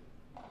it.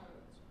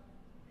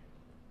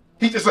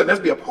 He just said,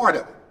 let's be a part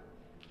of it.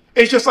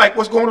 It's just like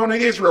what's going on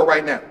in Israel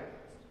right now.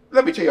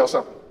 Let me tell y'all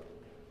something.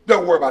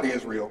 Don't worry about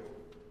Israel.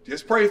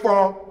 Just pray for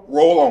them,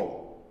 roll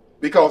on.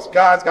 Because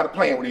God's got a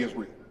plan with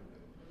Israel.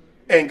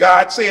 And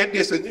God said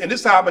this, and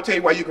this is how I'm going to tell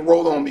you why you can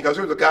roll on, because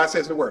here's what God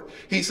says in the word.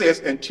 He says,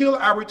 until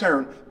I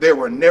return, there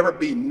will never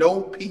be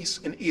no peace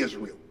in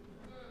Israel.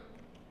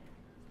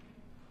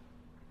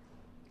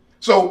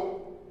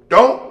 So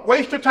don't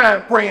waste your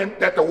time praying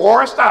that the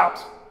war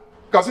stops,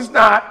 because it's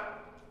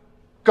not,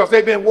 because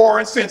they've been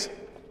warring since,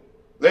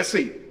 let's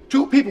see,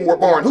 2 people were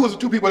born. Who was the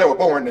 2 people that were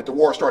born that the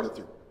war started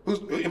through?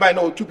 Anybody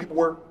know who 2 people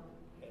were?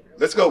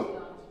 Let's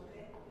go.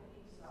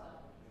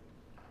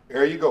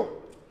 There you go.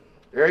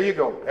 There you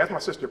go. That's my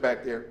sister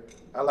back there.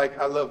 I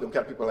love them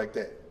kind of people like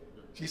that.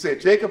 She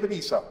said Jacob and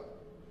Esau.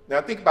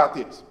 Now think about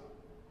this.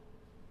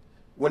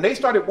 When they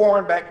started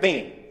warring back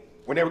then,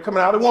 when they were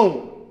coming out of the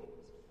womb,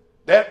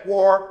 that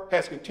war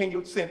has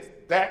continued since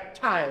that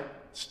time,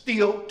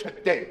 still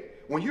today.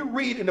 When you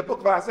read in the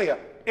book of Isaiah,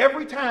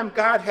 every time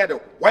God had to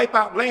wipe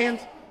out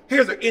lands,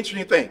 here's an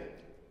interesting thing.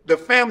 The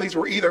families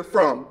were either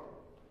from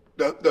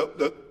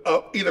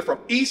either from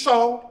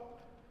Esau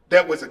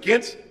that was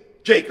against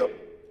Jacob.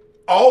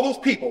 All those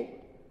people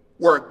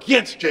were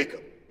against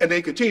Jacob, and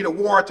they continue to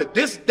war to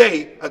this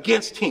day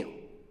against him.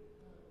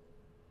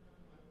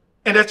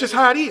 And that's just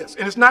how it is,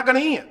 and it's not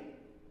going to end.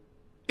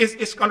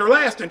 It's going to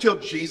last until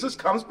Jesus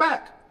comes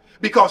back,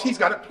 because he's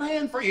got a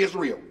plan for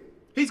Israel.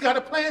 He's got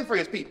a plan for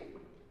his people.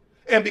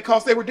 And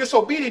because they were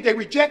disobedient, they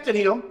rejected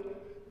him,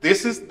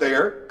 this is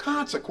their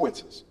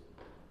consequences.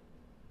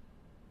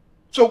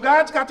 So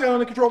God's got that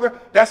under control there.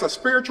 That's a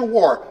spiritual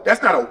war.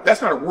 That's not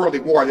a worldly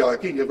war. Y'all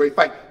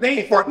fight. They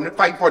ain't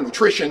fighting for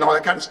nutrition and all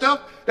that kind of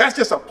stuff. That's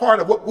just a part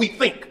of what we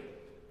think.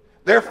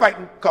 They're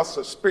fighting because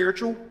it's a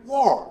spiritual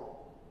war.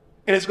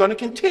 And it's going to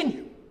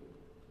continue.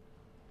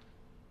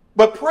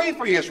 But pray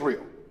for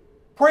Israel.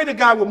 Pray that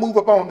God will move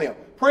upon them.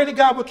 Pray that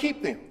God will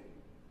keep them.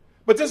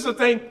 But this is the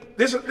thing.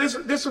 This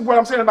is what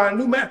I'm saying about a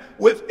new man.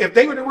 If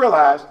they were to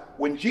realize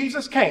when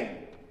Jesus came,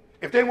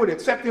 if they would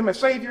accept him as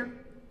Savior,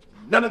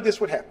 none of this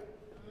would happen.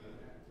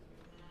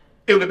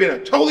 It would have been a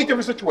totally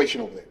different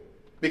situation over there,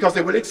 because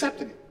they would have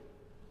accepted it.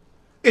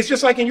 It's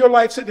just like in your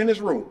life sitting in this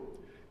room.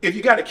 If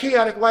you got a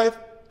chaotic life,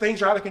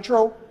 things are out of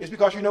control, it's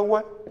because you know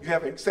what? You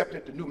haven't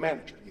accepted the new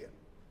manager yet.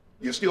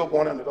 You're still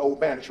going under the old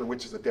manager,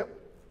 which is the devil.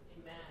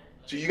 Amen.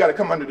 So you got to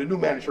come under the new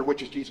manager,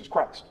 which is Jesus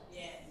Christ.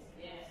 Yes.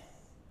 Yes.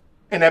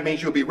 And that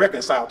means you'll be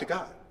reconciled to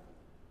God.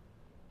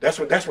 That's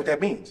what that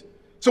means.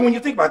 So when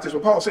you think about this,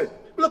 what Paul said,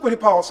 look what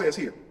Paul says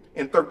here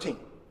in 13.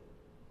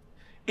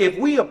 If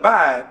we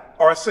abide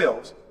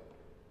ourselves,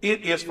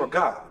 it is for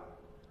God.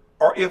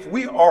 Or if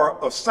we are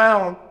of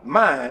sound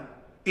mind,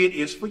 it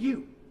is for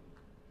you.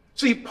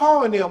 See,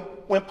 Paul and them,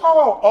 when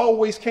Paul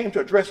always came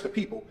to address the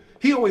people,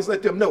 he always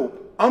let them know,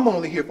 I'm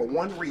only here for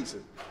one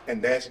reason,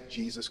 and that's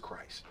Jesus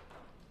Christ.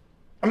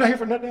 I'm not here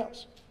for nothing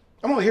else.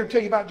 I'm only here to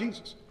tell you about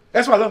Jesus.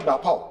 That's what I love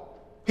about Paul.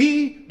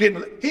 He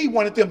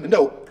wanted them to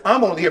know,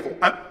 I'm only here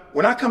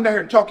when I come down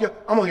here and talk to you,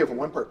 I'm only here for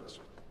one purpose,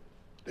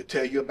 to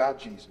tell you about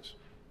Jesus.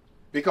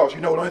 Because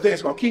you know the only thing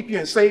that's going to keep you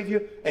and save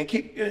you and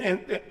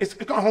it's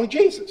only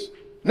Jesus.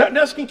 Nothing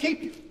else can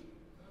keep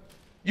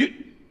you.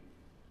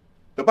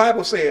 The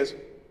Bible says,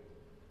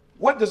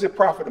 what does it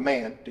profit a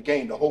man to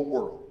gain the whole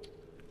world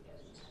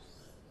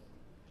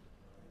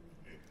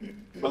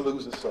but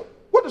lose his soul?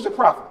 What does it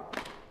profit?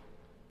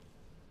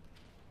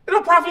 It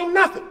don't profit him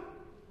nothing.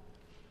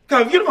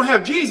 Because if you don't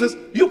have Jesus,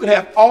 you can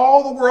have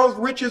all the world's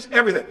riches,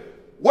 everything.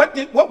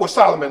 What was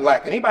Solomon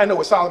lacking? Anybody know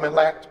what Solomon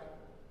lacked?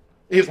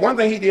 Here's one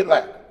thing he did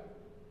lack.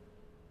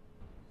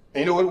 And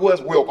you know what it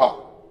was?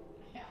 Willpower.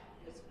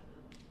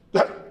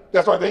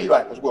 That's one thing he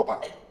lacked, was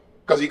willpower.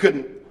 Because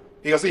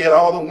he had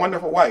all the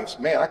wonderful wives.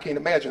 Man, I can't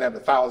imagine having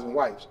 1,000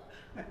 wives.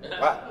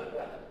 Wow.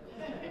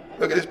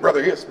 Look at this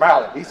brother here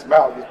smiling. He's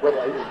smiling, this brother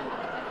right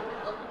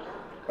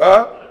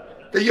here.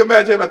 Can you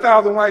imagine having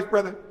 1,000 wives,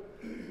 brother?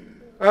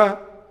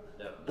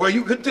 Well,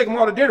 you couldn't take them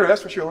all to dinner,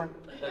 that's for sure.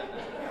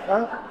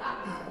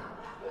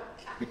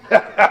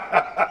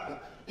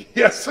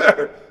 Yes,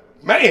 sir.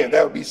 Man,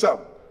 that would be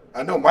something.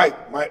 I know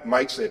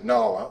Mike said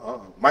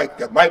no.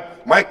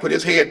 Mike put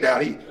his head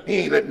down. He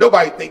ain't let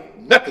nobody think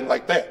nothing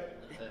like that.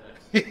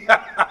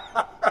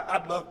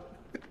 I love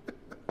it.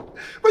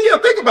 But yeah,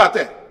 think about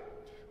that.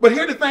 But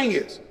here the thing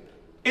is,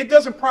 it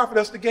doesn't profit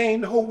us to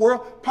gain the whole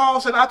world.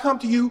 Paul said, I come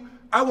to you,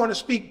 I want to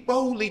speak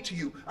boldly to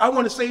you. I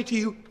want to say to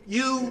you,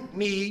 you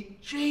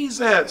need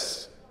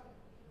Jesus.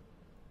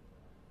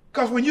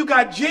 Because when you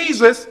got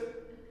Jesus,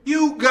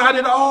 you got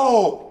it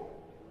all.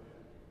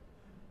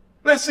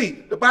 Let's see.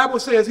 The Bible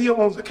says he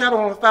owns the cattle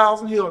on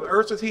 1,000 hills. The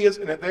earth is his,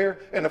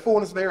 and the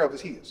fullness thereof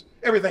is his.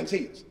 Everything's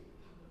his.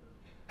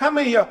 How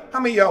many of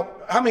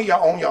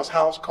y'all own y'all's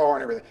house, car,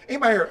 and everything?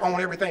 Anybody here own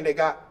everything they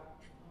got?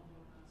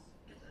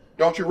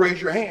 Don't you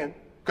raise your hand,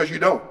 because you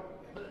don't.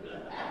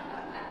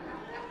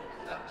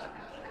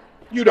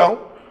 You don't.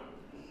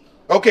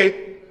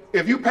 Okay,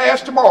 if you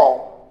pass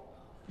tomorrow,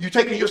 you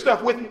taking your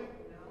stuff with you?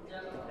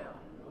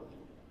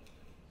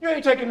 You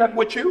ain't taking nothing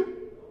with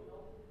you.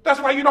 That's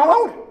why you don't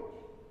own it.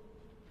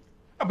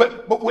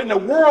 But when the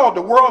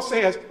world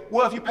says,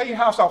 well, if you pay your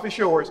house off, it's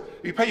yours.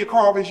 If you pay your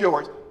car off, it's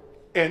yours.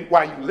 And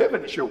while you live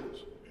in, it's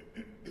yours.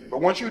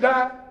 But once you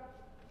die,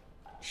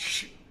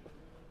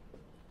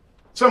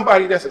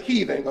 somebody that's a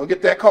heathen gonna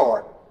get that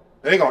card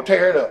and they're gonna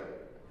tear it up.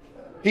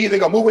 Heathen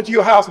gonna move into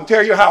your house and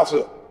tear your house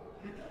up.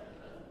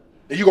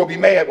 And you're gonna be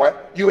mad. Why?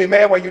 You ain't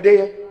mad while you're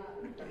dead?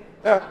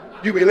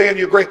 You be laying in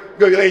your grave,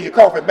 you lay in your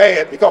coffin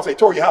mad because they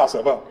tore your house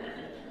up.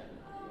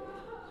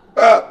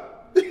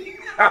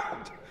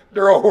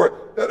 They're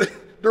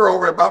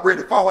over about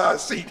ready to fall out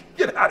of the seat.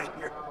 Get out of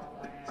here.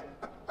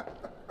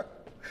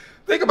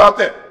 Think about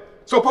that.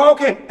 So Paul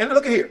came, and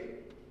look at here.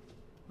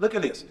 Look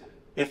at this.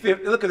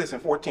 Look at this in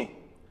 14.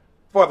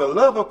 For the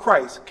love of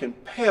Christ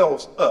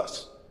compels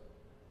us.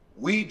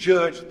 We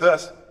judge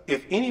thus,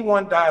 if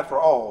anyone died for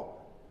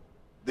all,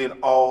 then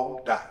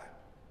all died.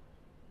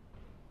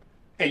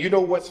 And you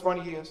know what's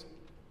funny is?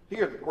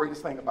 Here's the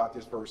greatest thing about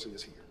this verse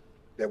is here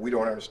that we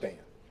don't understand.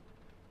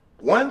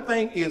 One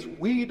thing is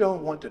we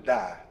don't want to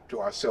die to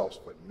ourselves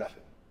for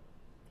nothing.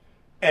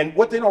 And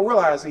what they don't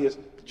realize is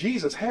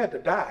Jesus had to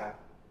die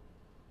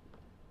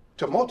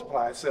to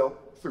multiply itself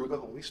through the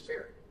Holy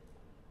Spirit.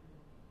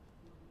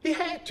 He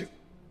had to.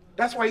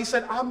 That's why he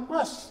said, I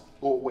must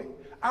go away.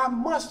 I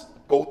must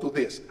go through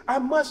this. I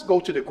must go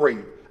to the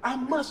grave. I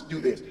must do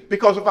this.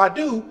 Because if I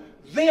do,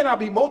 then I'll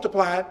be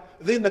multiplied.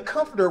 Then the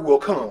Comforter will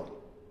come.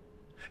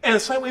 And the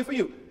same way for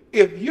you.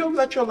 If you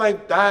let your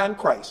life die in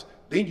Christ,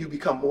 then you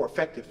become more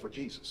effective for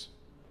Jesus.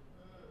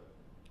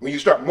 When you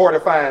start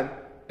mortifying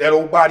that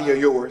old body of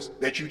yours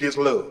that you just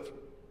love,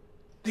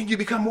 then you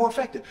become more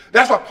effective.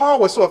 That's why Paul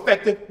was so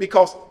effective,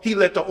 because he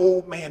let the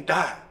old man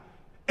die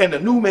and the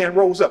new man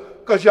rose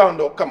up. Because y'all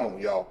know, come on,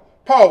 y'all.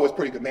 Paul was a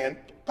pretty good man.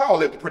 Paul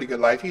lived a pretty good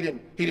life. He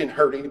didn't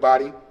hurt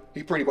anybody.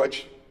 He pretty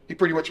much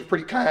was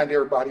pretty kind to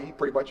everybody. He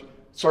pretty much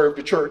served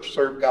the church,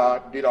 served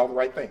God, did all the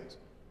right things.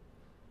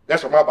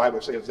 That's what my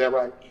Bible says. Is that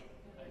right?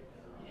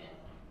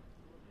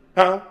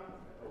 Huh?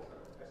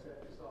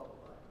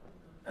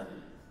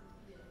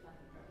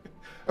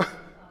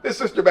 This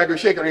sister back here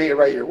shaking her head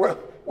right here. What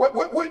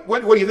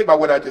do you think about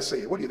what I just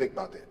said? What do you think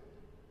about that?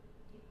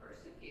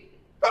 He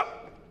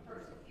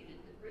persecuted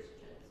the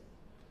Christians.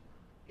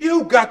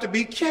 You got to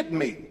be kidding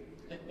me.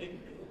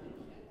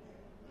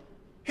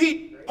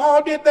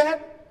 Paul did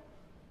that?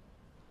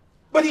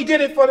 But he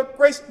did it for the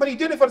grace, but he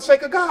did it for the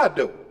sake of God,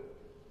 though.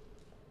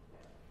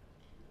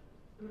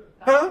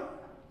 Huh?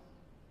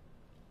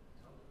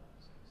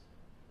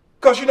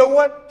 Because you know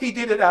what? He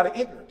did it out of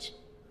ignorance.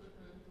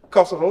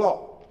 Because of the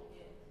law.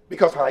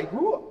 Because of how he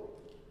grew up.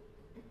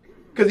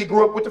 Because he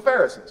grew up with the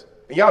Pharisees.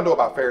 And y'all know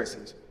about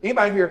Pharisees.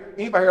 Anybody here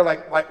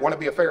like want to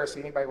be a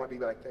Pharisee? Anybody want to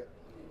be like that?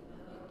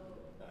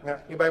 Yeah?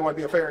 Anybody want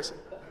to be a Pharisee?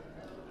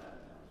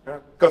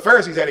 Because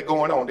Pharisees had it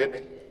going on, didn't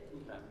they?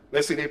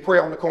 Let's see, they pray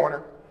on the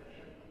corner.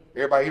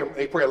 Everybody hear them.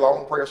 They pray a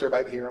long prayer so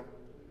everybody can hear them.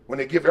 When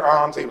they give their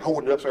alms, they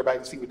hold it up so everybody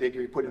can see what they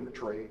put in the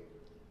tray.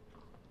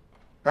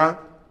 Huh?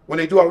 When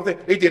they do all the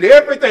things, they did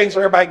everything so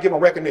everybody can give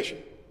them recognition.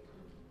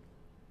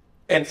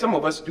 And some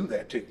of us do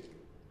that too.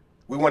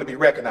 We want to be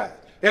recognized.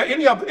 Now,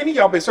 any of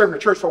y'all been serving the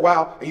church for a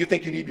while and you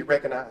think you need to be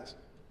recognized?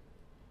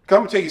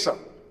 Come and tell you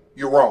something.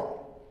 You're wrong.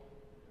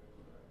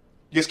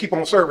 Just keep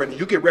on serving and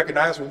you get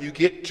recognized when you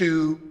get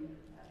to.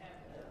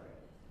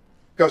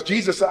 Because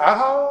Jesus said,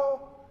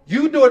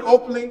 you do it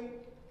openly,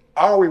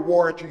 I'll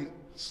reward you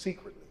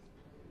secretly.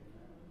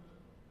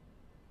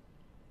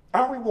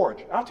 I'll reward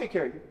you. I'll take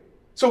care of you.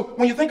 So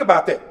when you think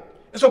about that,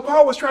 and so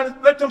Paul was trying to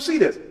let them see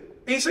this.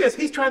 He says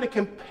he's trying to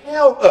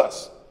compel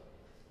us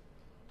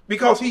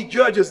because he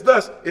judges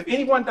thus. If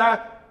anyone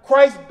died,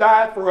 Christ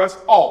died for us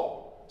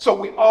all. So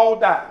we all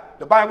die.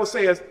 The Bible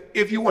says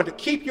if you want to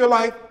keep your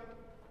life,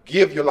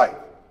 give your life.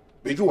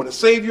 But if you want to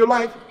save your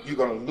life, you're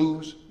going to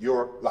lose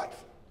your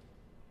life.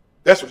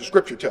 That's what the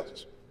scripture tells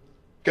us.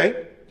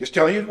 Okay? Just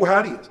telling you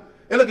how it is.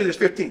 And look at this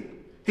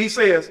 15. He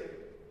says,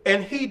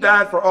 and he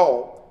died for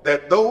all,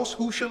 that those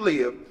who should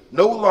live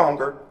no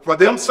longer for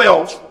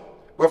themselves,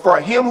 but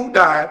for him who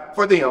died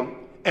for them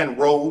and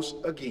rose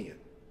again.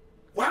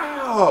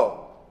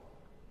 Wow.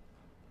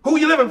 Who are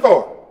you living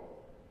for?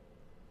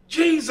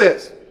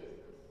 Jesus.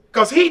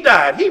 Because he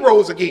died. He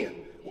rose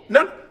again.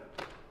 Now,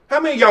 how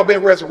many of y'all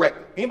been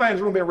resurrected? Anybody in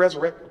this room been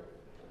resurrected?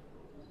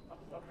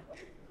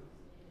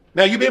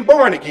 Now, you've been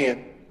born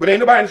again, but ain't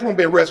nobody in this room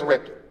been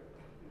resurrected.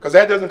 Because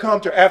that doesn't come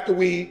till after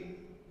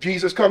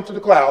Jesus comes to the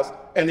clouds,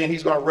 and then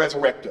he's going to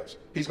resurrect us.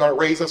 He's going to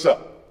raise us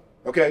up.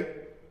 Okay?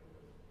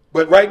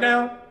 But right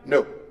now,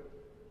 no.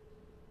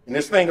 And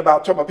this thing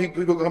about talking about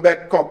people come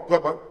back, talk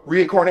about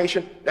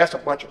reincarnation, that's a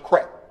bunch of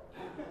crap.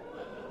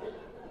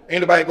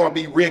 Ain't nobody going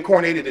to be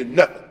reincarnated in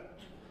nothing.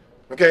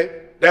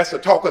 Okay? That's the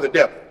talk of the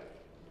devil.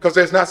 Because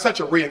there's not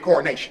such a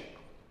reincarnation.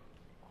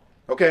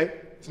 Okay?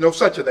 There's no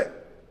such a that.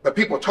 But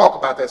people talk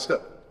about that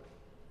stuff.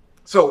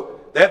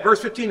 So that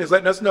verse 15 is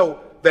letting us know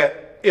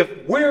that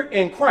if we're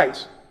in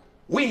Christ,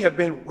 we have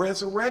been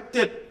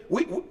resurrected.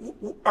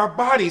 Our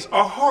bodies,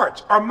 our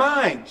hearts, our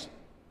minds.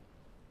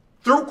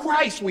 Through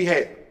Christ we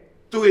have.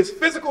 Through his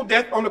physical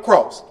death on the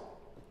cross,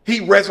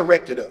 he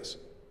resurrected us.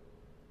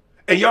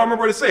 And y'all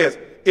remember what it says?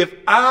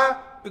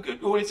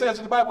 What it says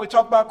in the Bible, we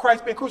talk about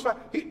Christ being crucified.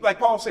 Like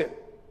Paul said,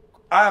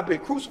 I have been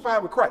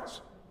crucified with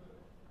Christ.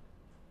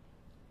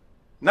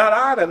 Not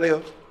I that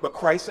lives, but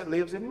Christ that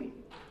lives in me.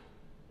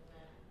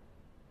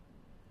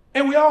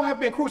 And we all have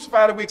been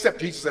crucified if we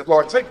accept Jesus as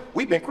Lord and Savior.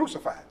 We've been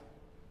crucified.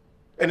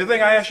 And the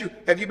thing I ask you,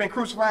 have you been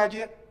crucified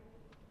yet?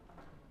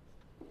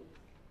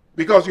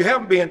 Because you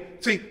haven't been,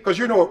 see, because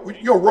you know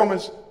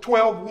Romans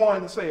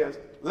 12:1 says,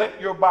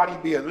 let your body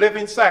be a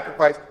living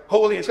sacrifice,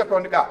 holy and acceptable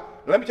unto God.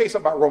 Now, let me tell you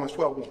something about Romans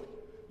 12:1.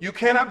 You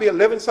cannot be a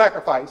living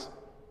sacrifice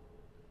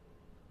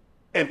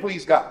and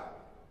please God.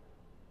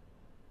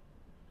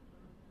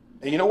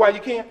 And you know why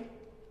you can't?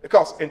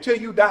 Because until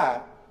you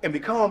die and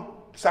become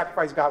the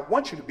sacrifice God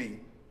wants you to be,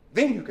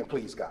 then you can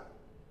please God.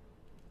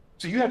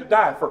 So you have to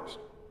die first.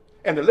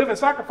 And the living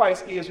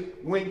sacrifice is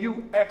when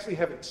you actually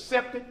have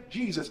accepted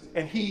Jesus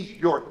and he's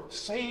your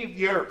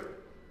Savior.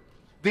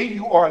 Then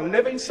you are a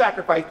living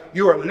sacrifice.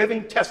 You are a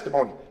living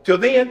testimony. Till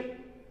then,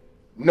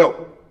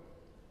 no.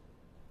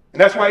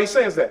 And that's why he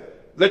says that.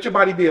 Let your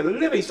body be a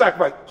living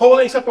sacrifice,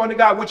 holy and acceptable unto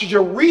God, which is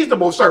your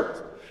reasonable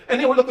service. And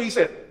then look what he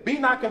says. Be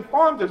not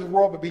conformed to this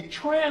world, but be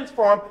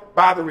transformed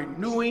by the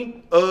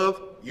renewing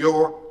of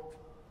your.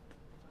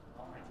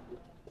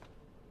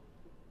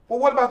 Well,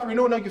 what about the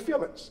renewing of your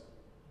feelings?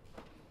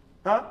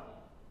 Huh?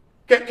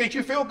 Can't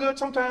you feel good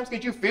sometimes?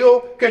 Can't you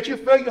feel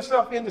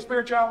yourself in the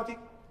spirituality?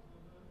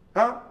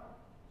 Huh?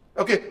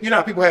 Okay, you know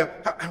how people have,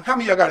 how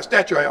many of y'all got a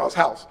statue in y'all's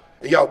house?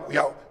 And y'all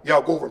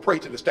go over and pray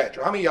to the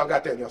statue. How many of y'all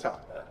got that in y'all's house?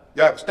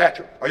 Y'all have a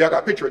statue, or y'all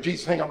got a picture of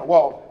Jesus hanging on the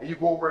wall, and you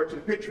go over to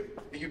the picture,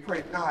 and you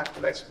pray, God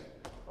bless me.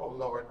 Oh,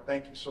 Lord,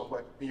 thank you so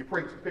much. And you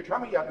pray to the picture. How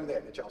many of y'all do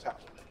that at y'all's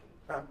house?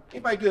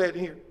 Anybody do that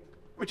in here?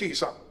 Let me tell you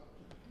something.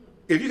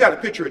 If you got a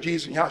picture of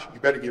Jesus in your house, you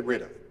better get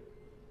rid of it.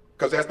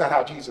 Because that's not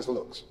how Jesus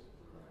looks.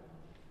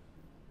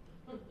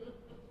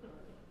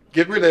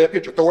 Get rid of that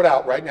picture. Throw it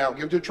out right now.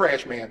 Give it to the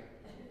trash man.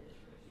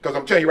 Because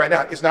I'm telling you right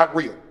now, it's not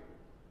real.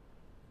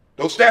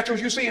 Those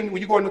statues you see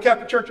when you go into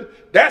Catholic churches,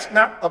 that's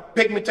not a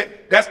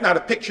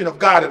picture of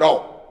God at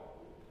all.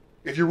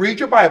 If you read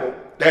your Bible,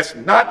 that's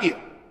not it.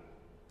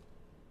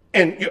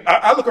 And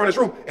I look around this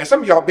room, and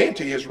some of y'all been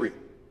to Israel.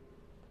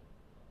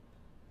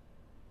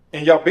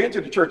 And y'all been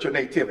to the Church of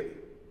Nativity.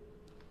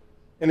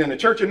 And in the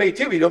Church of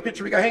Nativity, those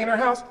pictures we got hanging in our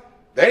house,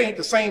 they ain't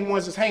the same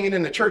ones that's hanging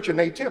in the Church of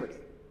Nativity.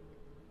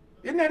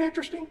 Isn't that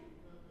interesting?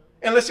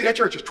 And let's see, that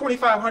church is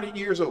 2,500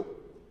 years old.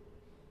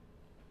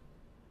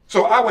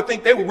 So I would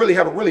think they would really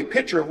have a really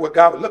picture of what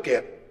God would look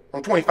at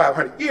from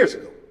 2,500 years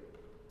ago.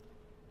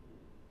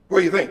 What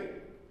do you think?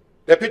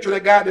 That picture of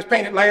that guy that's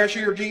painted last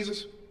year of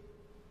Jesus?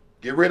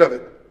 Get rid of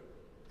it.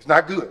 It's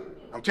not good.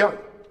 I'm telling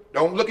you.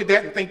 Don't look at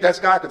that and think that's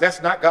God, because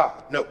that's not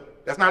God. No,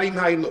 that's not even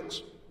how he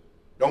looks.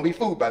 Don't be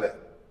fooled by that.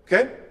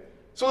 Okay?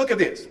 So look at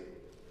this.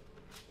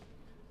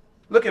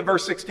 Look at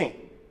verse 16.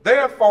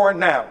 Therefore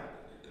now,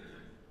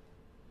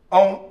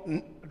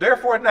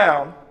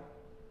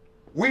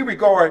 we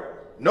regard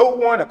no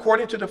one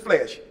according to the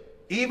flesh.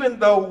 Even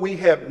though we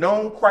have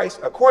known Christ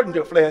according to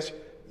the flesh,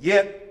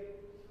 yet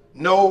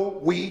know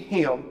we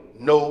him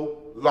no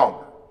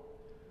longer.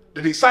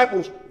 The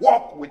disciples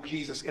walk with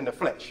Jesus in the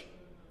flesh.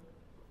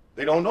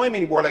 They don't know him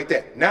anymore like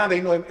that. Now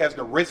they know him as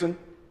the risen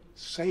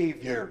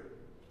Savior.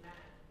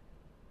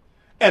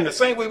 And the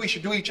same way we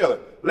should do each other.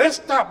 Let's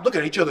stop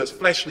looking at each other's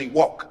fleshly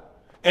walk.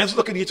 And let's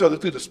look at each other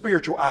through the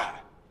spiritual eye.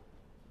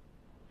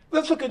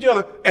 Let's look at each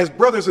other as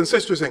brothers and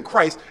sisters in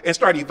Christ and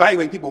start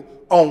evaluating people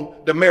on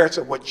the merits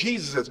of what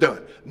Jesus has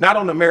done. Not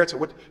on the merits of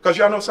what, because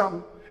y'all know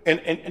something,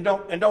 and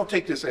don't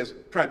take this as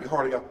trying to be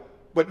hard on y'all,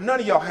 but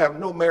none of y'all have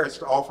no merits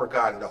to offer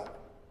God at all.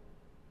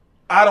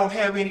 I don't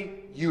have any,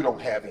 you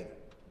don't have any.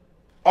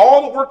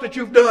 All the work that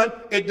you've done,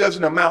 it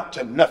doesn't amount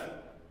to nothing.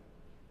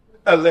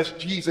 Unless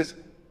Jesus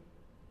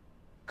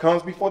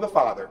comes before the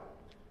Father.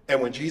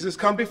 And when Jesus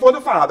comes before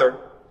the Father,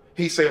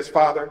 he says,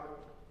 Father,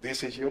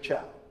 this is your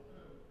child.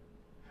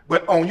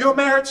 But on your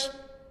merits,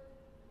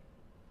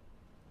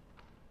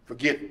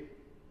 forget it.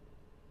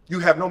 You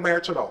have no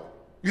merits at all.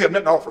 You have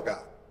nothing to offer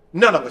God.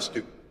 None of us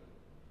do.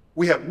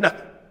 We have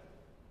nothing.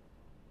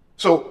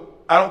 So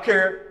I don't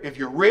care if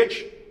you're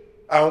rich.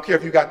 I don't care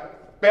if you got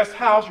the best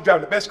house, you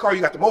drive the best car, you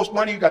got the most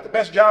money, you got the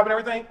best job and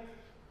everything.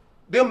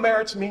 Them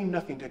merits mean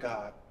nothing to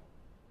God.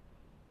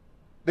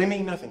 They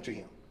mean nothing to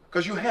him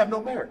because you have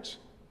no merits.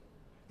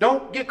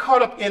 Don't get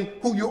caught up in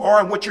who you are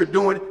and what you're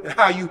doing and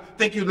how you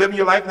think you live in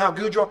your life and how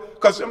good you are.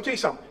 Because let me tell you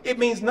something. It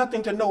means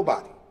nothing to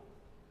nobody.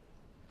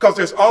 Because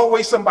there's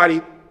always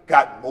somebody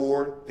got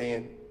more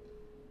than,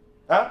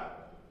 huh?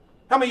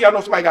 How many of y'all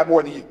know somebody got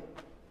more than you?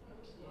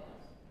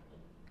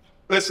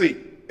 Let's see.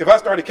 If I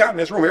started counting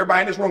this room,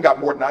 everybody in this room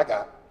got more than I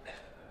got.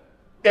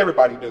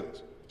 Everybody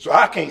does. So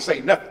I can't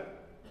say nothing.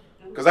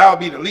 Because I'll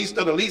be the least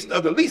of the least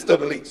of the least of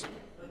the least.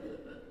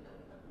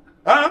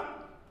 Huh?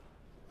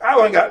 I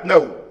ain't got,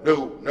 no.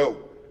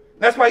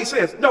 That's why he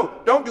says, no,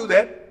 don't do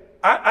that.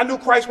 I knew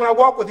Christ when I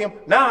walked with him.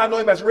 Now I know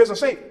him as a risen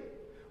Savior.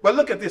 But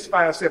look at this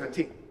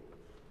 5:17.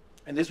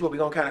 And this is what we're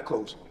going to kind of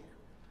close on here.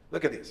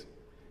 Look at this.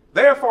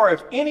 Therefore,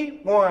 if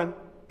anyone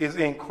is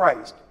in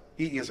Christ,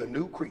 he is a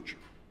new creature.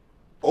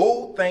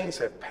 Old things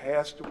have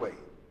passed away.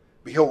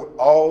 Behold,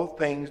 all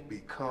things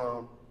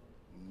become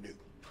new.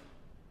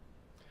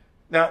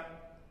 Now,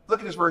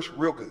 look at this verse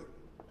real good.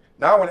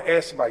 Now I want to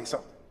ask somebody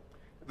something.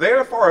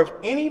 Therefore, if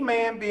any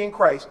man be in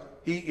Christ,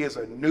 he is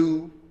a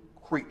new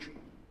creature.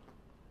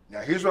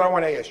 Now, here's what I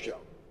want to ask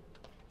y'all,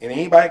 and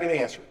anybody can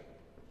answer it.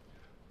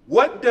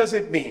 What does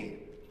it mean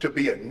to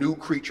be a new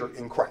creature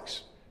in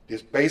Christ?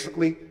 This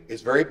basically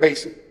is very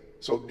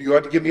basic. So you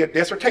have to give me a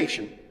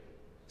dissertation.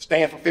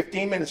 Stand for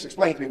 15 minutes to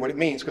explain to me what it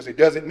means, because it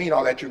doesn't mean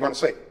all that you're going to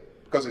say.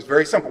 Because it's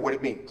very simple what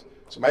it means.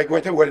 Somebody go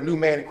and tell me what a new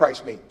man in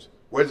Christ means.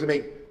 What does it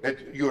mean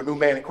that you're a new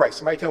man in Christ?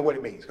 Somebody tell me what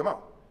it means. Come on.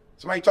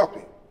 Somebody talk to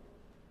me.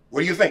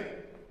 What do you think?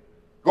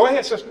 Go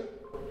ahead, sister.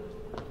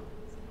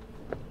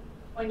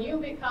 When you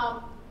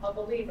become a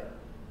believer,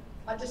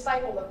 a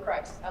disciple of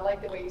Christ, I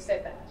like the way you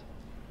said that,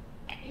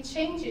 he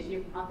changes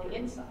you on the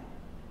inside.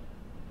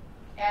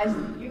 As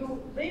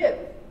you live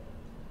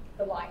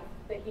the life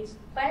that he's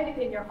planted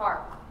in your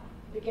heart,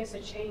 it begins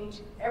to change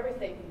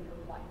everything in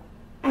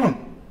your life.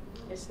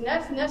 It's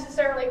not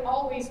necessarily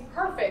always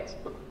perfect,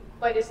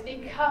 but it's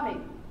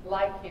becoming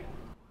like him.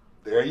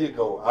 There you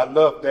go. I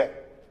love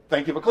that.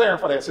 Thank you for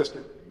clarifying that,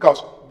 sister.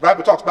 Because the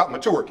Bible talks about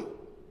maturity,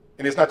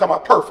 and it's not talking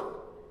about perfect,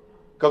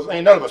 because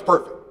ain't none of us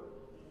perfect.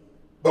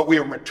 But we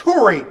are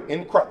maturing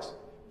in Christ.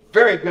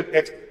 Very good.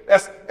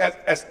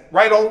 That's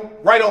right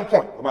on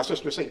point, what my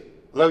sister said.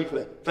 Love you for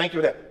that. Thank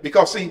you for that.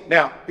 Because see,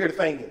 now, here the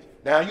thing is.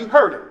 Now you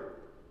heard it.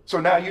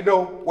 So now you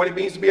know what it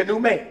means to be a new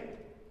man.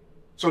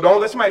 So don't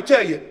let somebody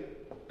tell you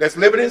that's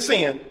living in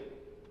sin,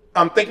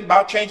 I'm thinking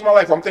about changing my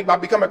life, or I'm thinking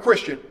about becoming a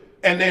Christian,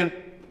 and then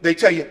they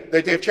tell you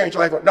that they've changed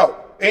your life. No,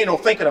 ain't no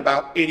thinking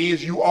about it.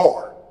 Is you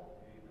are.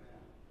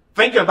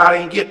 Thinking about it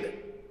ain't getting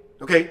it.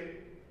 Okay?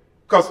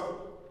 Because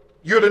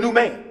you're the new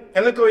man.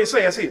 And look what it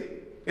says here.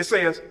 It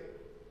says,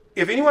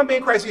 if anyone be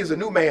in Christ, he is a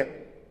new man,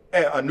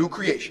 a new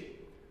creation.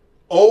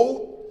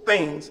 Old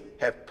things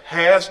have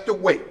passed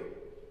away.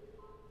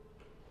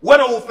 What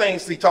old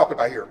things is he talking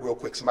about here, real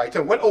quick? Somebody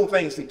tell me, what old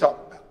things is he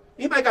talking about?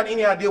 Anybody got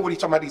any idea what he's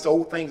talking about, these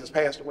old things that's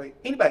passed away?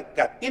 Anybody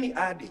got any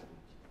idea?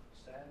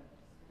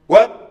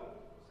 What?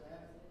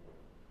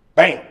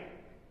 Bam.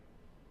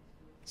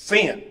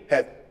 Sin.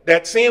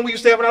 That sin we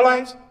used to have in our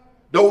lives,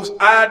 those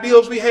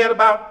ideals we had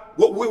about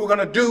what we were going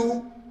to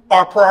do,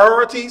 our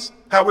priorities,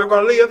 how we were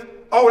going to live,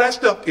 all that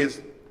stuff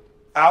is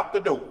out the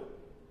door.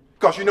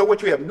 Because you know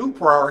what? You have new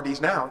priorities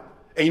now.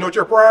 And you know what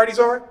your priorities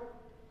are?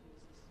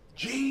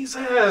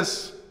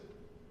 Jesus.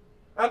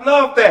 I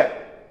love that.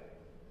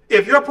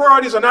 If your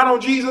priorities are not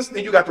on Jesus,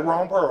 then you got the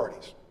wrong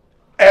priorities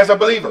as a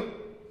believer.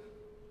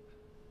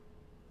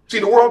 See,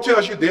 the world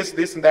tells you this,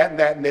 this, and that,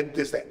 and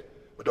this, that.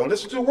 But don't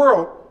listen to the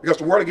world, because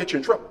the world will get you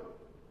in trouble.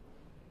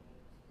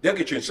 They'll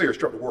get you in serious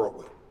trouble, the world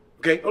will.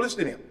 Okay? Don't listen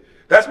to them.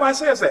 That's why it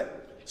says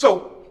that.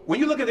 So when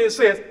you look at it,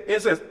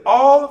 it says,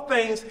 all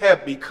things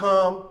have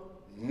become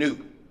new.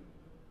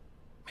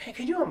 Man,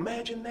 can you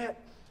imagine that?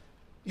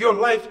 Your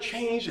life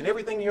changed and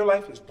everything in your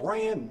life is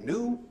brand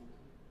new.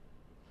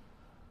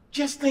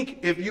 Just think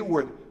if you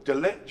were to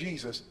let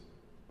Jesus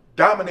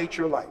dominate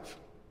your life,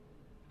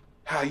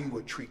 how you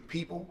would treat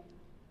people,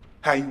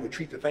 how you would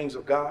treat the things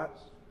of God.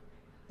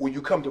 When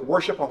you come to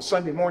worship on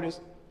Sunday mornings,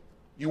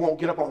 you won't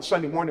get up on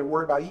Sunday morning and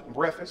worry about eating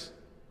breakfast.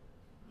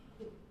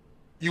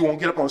 You won't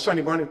get up on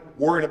Sunday morning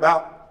worrying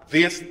about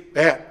this,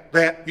 that.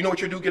 You know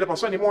what you do get up on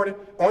Sunday morning?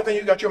 Only thing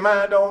you got your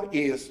mind on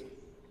is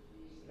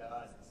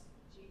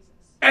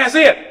that's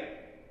it.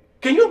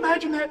 Can you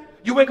imagine that?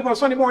 You wake up on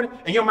Sunday morning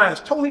and your mind is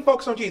totally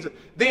focused on Jesus.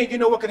 Then you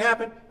know what can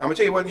happen? I'm going to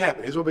tell you what can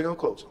happen. Here's what we're going to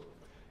close on.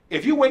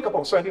 If you wake up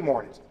on Sunday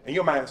mornings and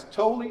your mind is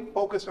totally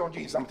focused on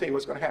Jesus, I'm going to tell you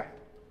what's going to happen.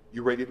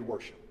 You're ready to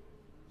worship.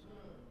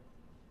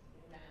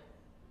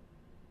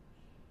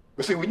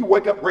 But see, when you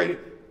wake up ready,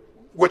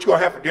 what you're going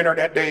to have for dinner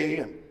that day,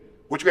 and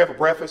what you have for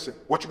breakfast, and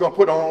what you're going to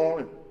put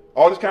on, and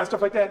all this kind of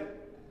stuff like that,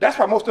 that's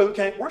why most of us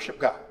can't worship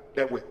God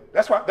that way.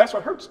 That's what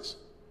hurts us.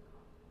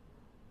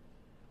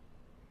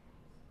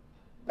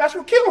 That's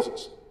what kills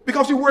us.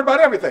 Because you're worried about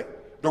everything.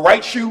 The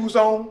right shoes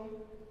on.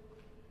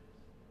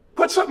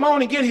 Put something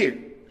on and get here.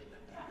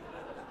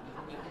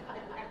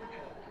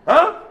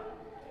 Huh?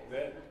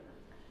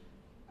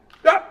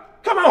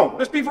 Come on,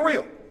 let's be for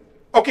real.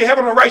 Okay,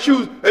 having the right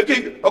shoes.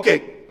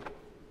 Okay,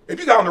 if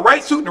you got on the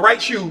right suit and the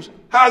right shoes,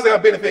 how is that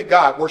going to benefit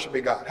God,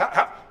 worshiping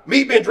God?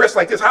 Me being dressed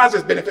like this, how does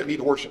this benefit me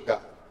to worship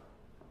God?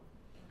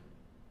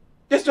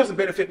 This doesn't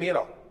benefit me at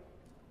all.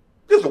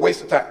 This is a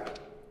waste of time.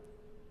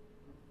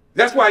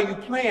 That's why you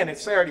plan it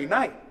Saturday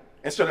night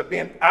instead of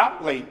being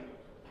out late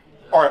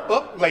or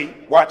up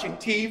late watching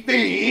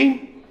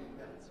TV,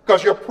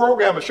 because your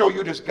program will show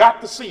you just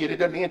got to see it. It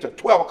doesn't end until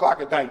 12 o'clock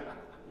at night.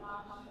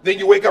 Then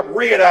you wake up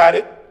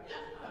red-eyed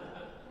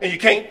and you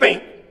can't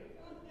think.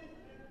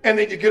 And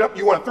then you get up,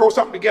 you want to throw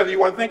something together, you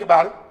want to think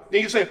about it.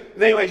 Then you say,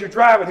 then as you're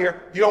driving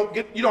here, you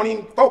don't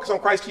even focus on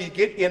Christ till you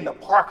get in the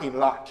parking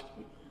lot.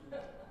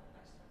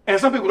 And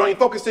some people don't even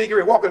focus till you get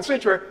ready to walk in the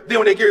sanctuary. Then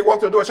when they get ready to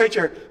walk to the door of the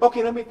sanctuary,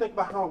 okay, let me think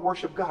about how to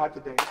worship God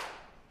today.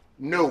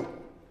 No.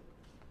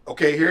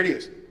 Okay, here it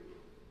is.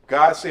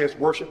 God says,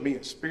 worship me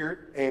in spirit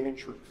and in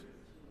truth.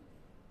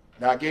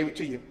 Now I gave it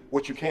to you,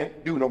 what you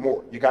can't do no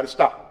more. You got to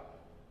stop.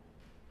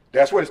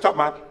 That's what it's talking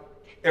about.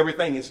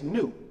 Everything is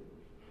new.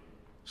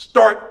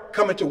 Start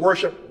coming to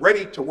worship,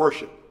 ready to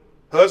worship.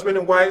 Husband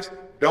and wives,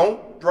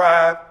 don't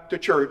drive to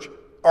church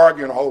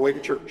arguing all the way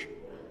to church.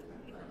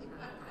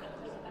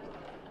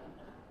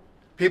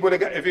 People that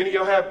got, if any of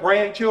y'all have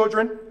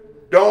grandchildren,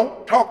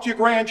 don't talk to your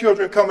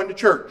grandchildren coming to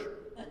church.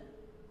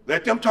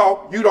 Let them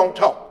talk, you don't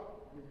talk.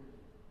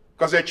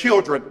 Because their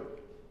children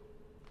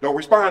don't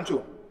respond to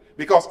them.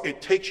 Because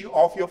it takes you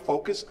off your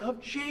focus of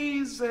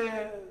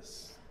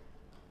Jesus.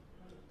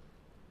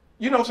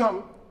 You know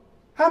something?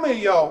 How many of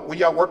y'all, when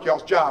y'all work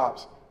y'all's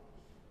jobs,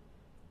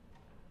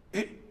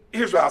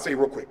 here's what I'll say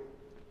real quick.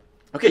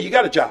 Okay, you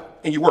got a job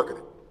and you're working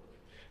it.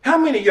 How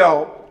many of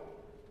y'all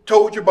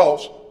told your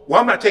boss, well,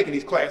 I'm not taking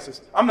these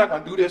classes. I'm not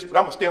going to do this, but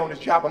I'm going to stay on this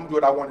job. I'm going to do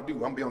what I want to do. I'm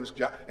going to be on this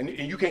job. And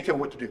you can't tell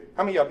me what to do.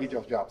 How many of y'all get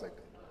y'all's jobs like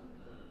that?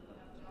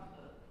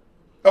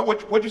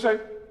 What'd you say?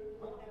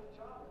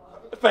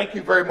 Thank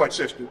you very much,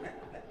 sister.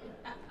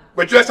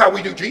 But that's how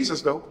we do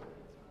Jesus, though.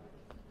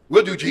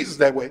 We'll do Jesus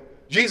that way.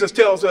 Jesus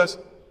tells us,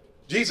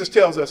 he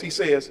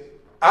says,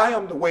 I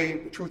am the way,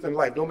 the truth, and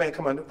life. No man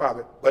come unto the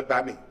Father but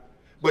by me.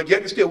 But yet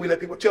and still we let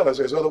people tell us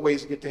there's other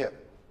ways to get to heaven.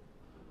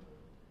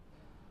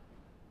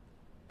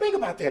 Think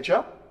about that,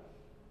 y'all.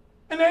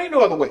 And there ain't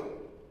no other way.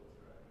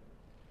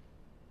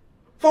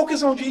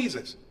 Focus on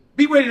Jesus.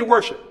 Be ready to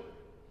worship.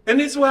 And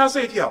this is what I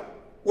say to y'all.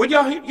 When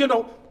y'all, you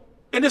know,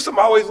 and this is something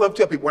I always love to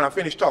tell people when I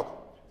finish talking.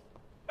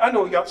 I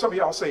know y'all, some of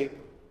y'all say,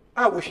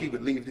 I wish he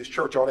would leave this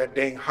church, all that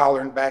dang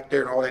hollering back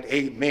there and all that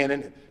amen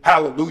and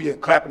hallelujah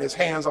and clapping his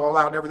hands all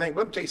out and everything.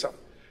 But let me tell you something.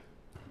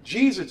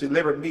 Jesus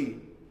delivered me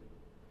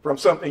from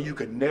something you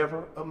could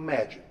never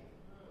imagine.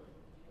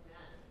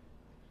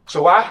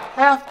 So I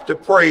have to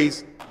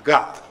praise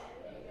God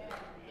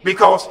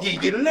because he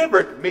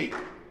delivered me.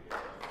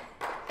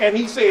 And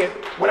he said,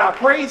 when I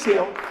praise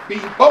him, be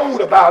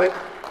bold about it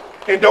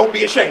and don't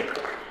be ashamed.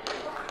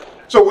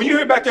 So when you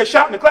hear back there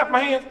shouting and clapping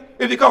my hands,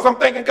 it's because I'm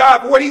thanking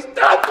God for what he's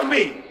done for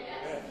me.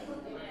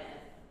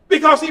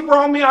 Because he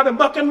brought me out of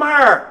muck and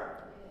mire,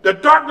 the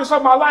darkness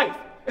of my life,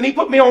 and he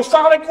put me on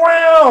solid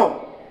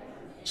ground.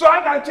 So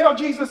I got to tell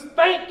Jesus,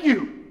 thank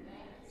you.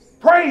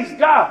 Praise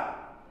God.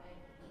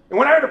 And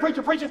when I hear the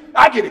preacher preaching,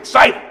 I get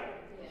excited.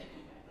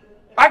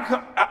 I'm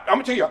going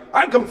to tell you,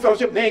 I can come to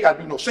fellowship and they ain't got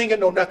to do no singing,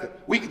 no nothing.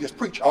 We can just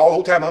preach all the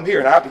whole time I'm here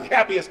and I'll be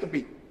happy as can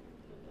be.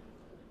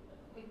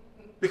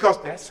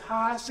 Because that's how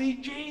I see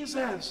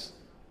Jesus.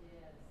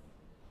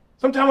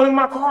 Sometimes I'm in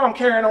my car, I'm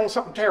carrying on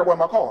something terrible in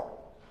my car.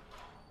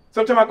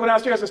 Sometimes I go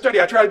downstairs and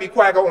study. I try to be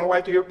quiet. I go on the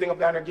wife to everything. I'm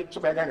down there getting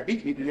somebody down there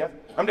beating me to death.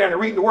 I'm down there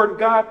reading the word of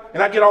God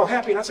and I get all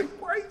happy and I say,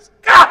 praise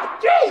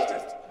God,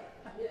 Jesus.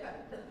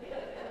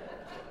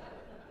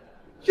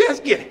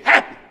 Just get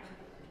happy.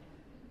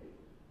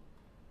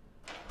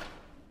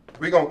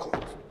 We're going to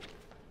close.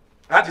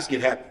 I just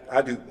get happy.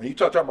 I do. When you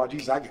talk about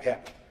Jesus, I get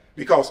happy.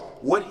 Because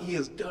what he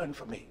has done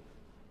for me.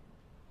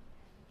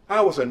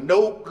 I was a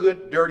no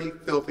good, dirty,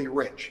 filthy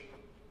wretch.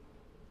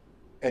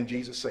 And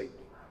Jesus saved me.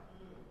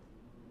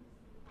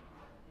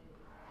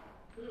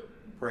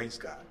 Praise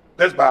God.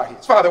 Let's bow our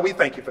heads. Father, we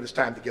thank you for this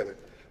time together.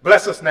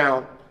 Bless us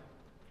now.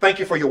 Thank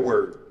you for your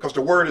word. Because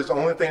the word is the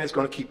only thing that's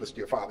going to keep us,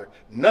 dear Father.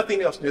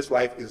 Nothing else in this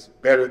life is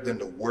better than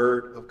the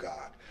word of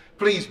God.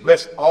 Please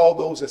bless all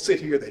those that sit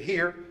here that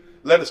hear.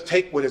 Let us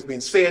take what has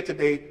been said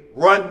today,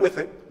 run with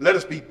it. Let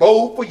us be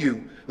bold for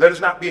you. Let us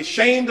not be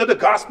ashamed of the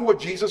gospel of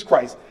Jesus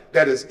Christ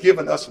that has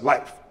given us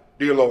life.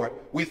 Dear Lord,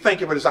 we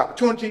thank you for this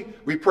opportunity.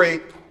 We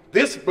pray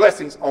this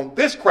blessings on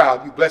this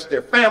crowd. You bless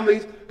their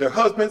families, their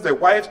husbands, their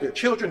wives, their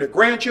children, their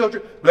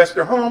grandchildren. Bless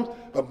their homes.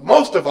 But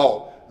most of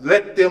all,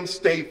 let them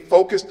stay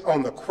focused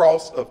on the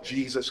cross of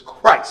Jesus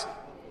Christ.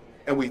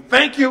 And we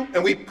thank you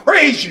and we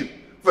praise you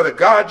for the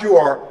God you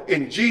are.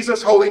 In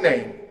Jesus' holy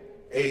name,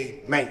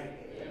 amen.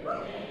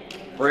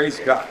 Praise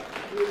God.